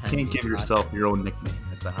 and sometimes You can't give yourself your own nickname.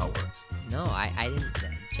 That's not how it works. No, I didn't.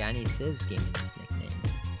 Johnny Sizz gave me this nickname.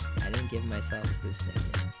 I didn't give myself this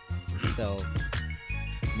nickname. So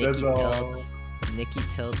Nikki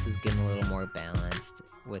Tilts is getting a little more balanced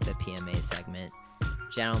with the PMA segment.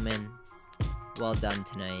 Gentlemen, well done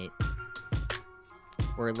tonight.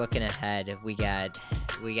 We're looking ahead. We got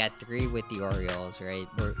 3 with the Orioles, right?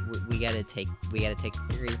 We gotta take 3. We gotta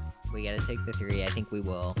take the 3. I think we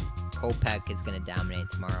will. Kopech is gonna dominate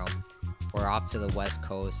tomorrow. We're off to the West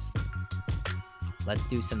Coast. Let's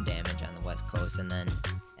do some damage on the West Coast, and then,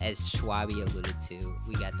 as Schwabi alluded to,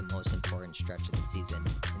 we got the most important stretch of the season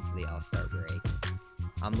into the All-Star break.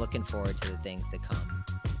 I'm looking forward to the things to come.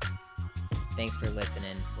 Thanks for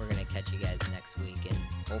listening. We're going to catch you guys next week, and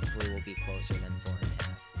hopefully we'll be closer than 4.5.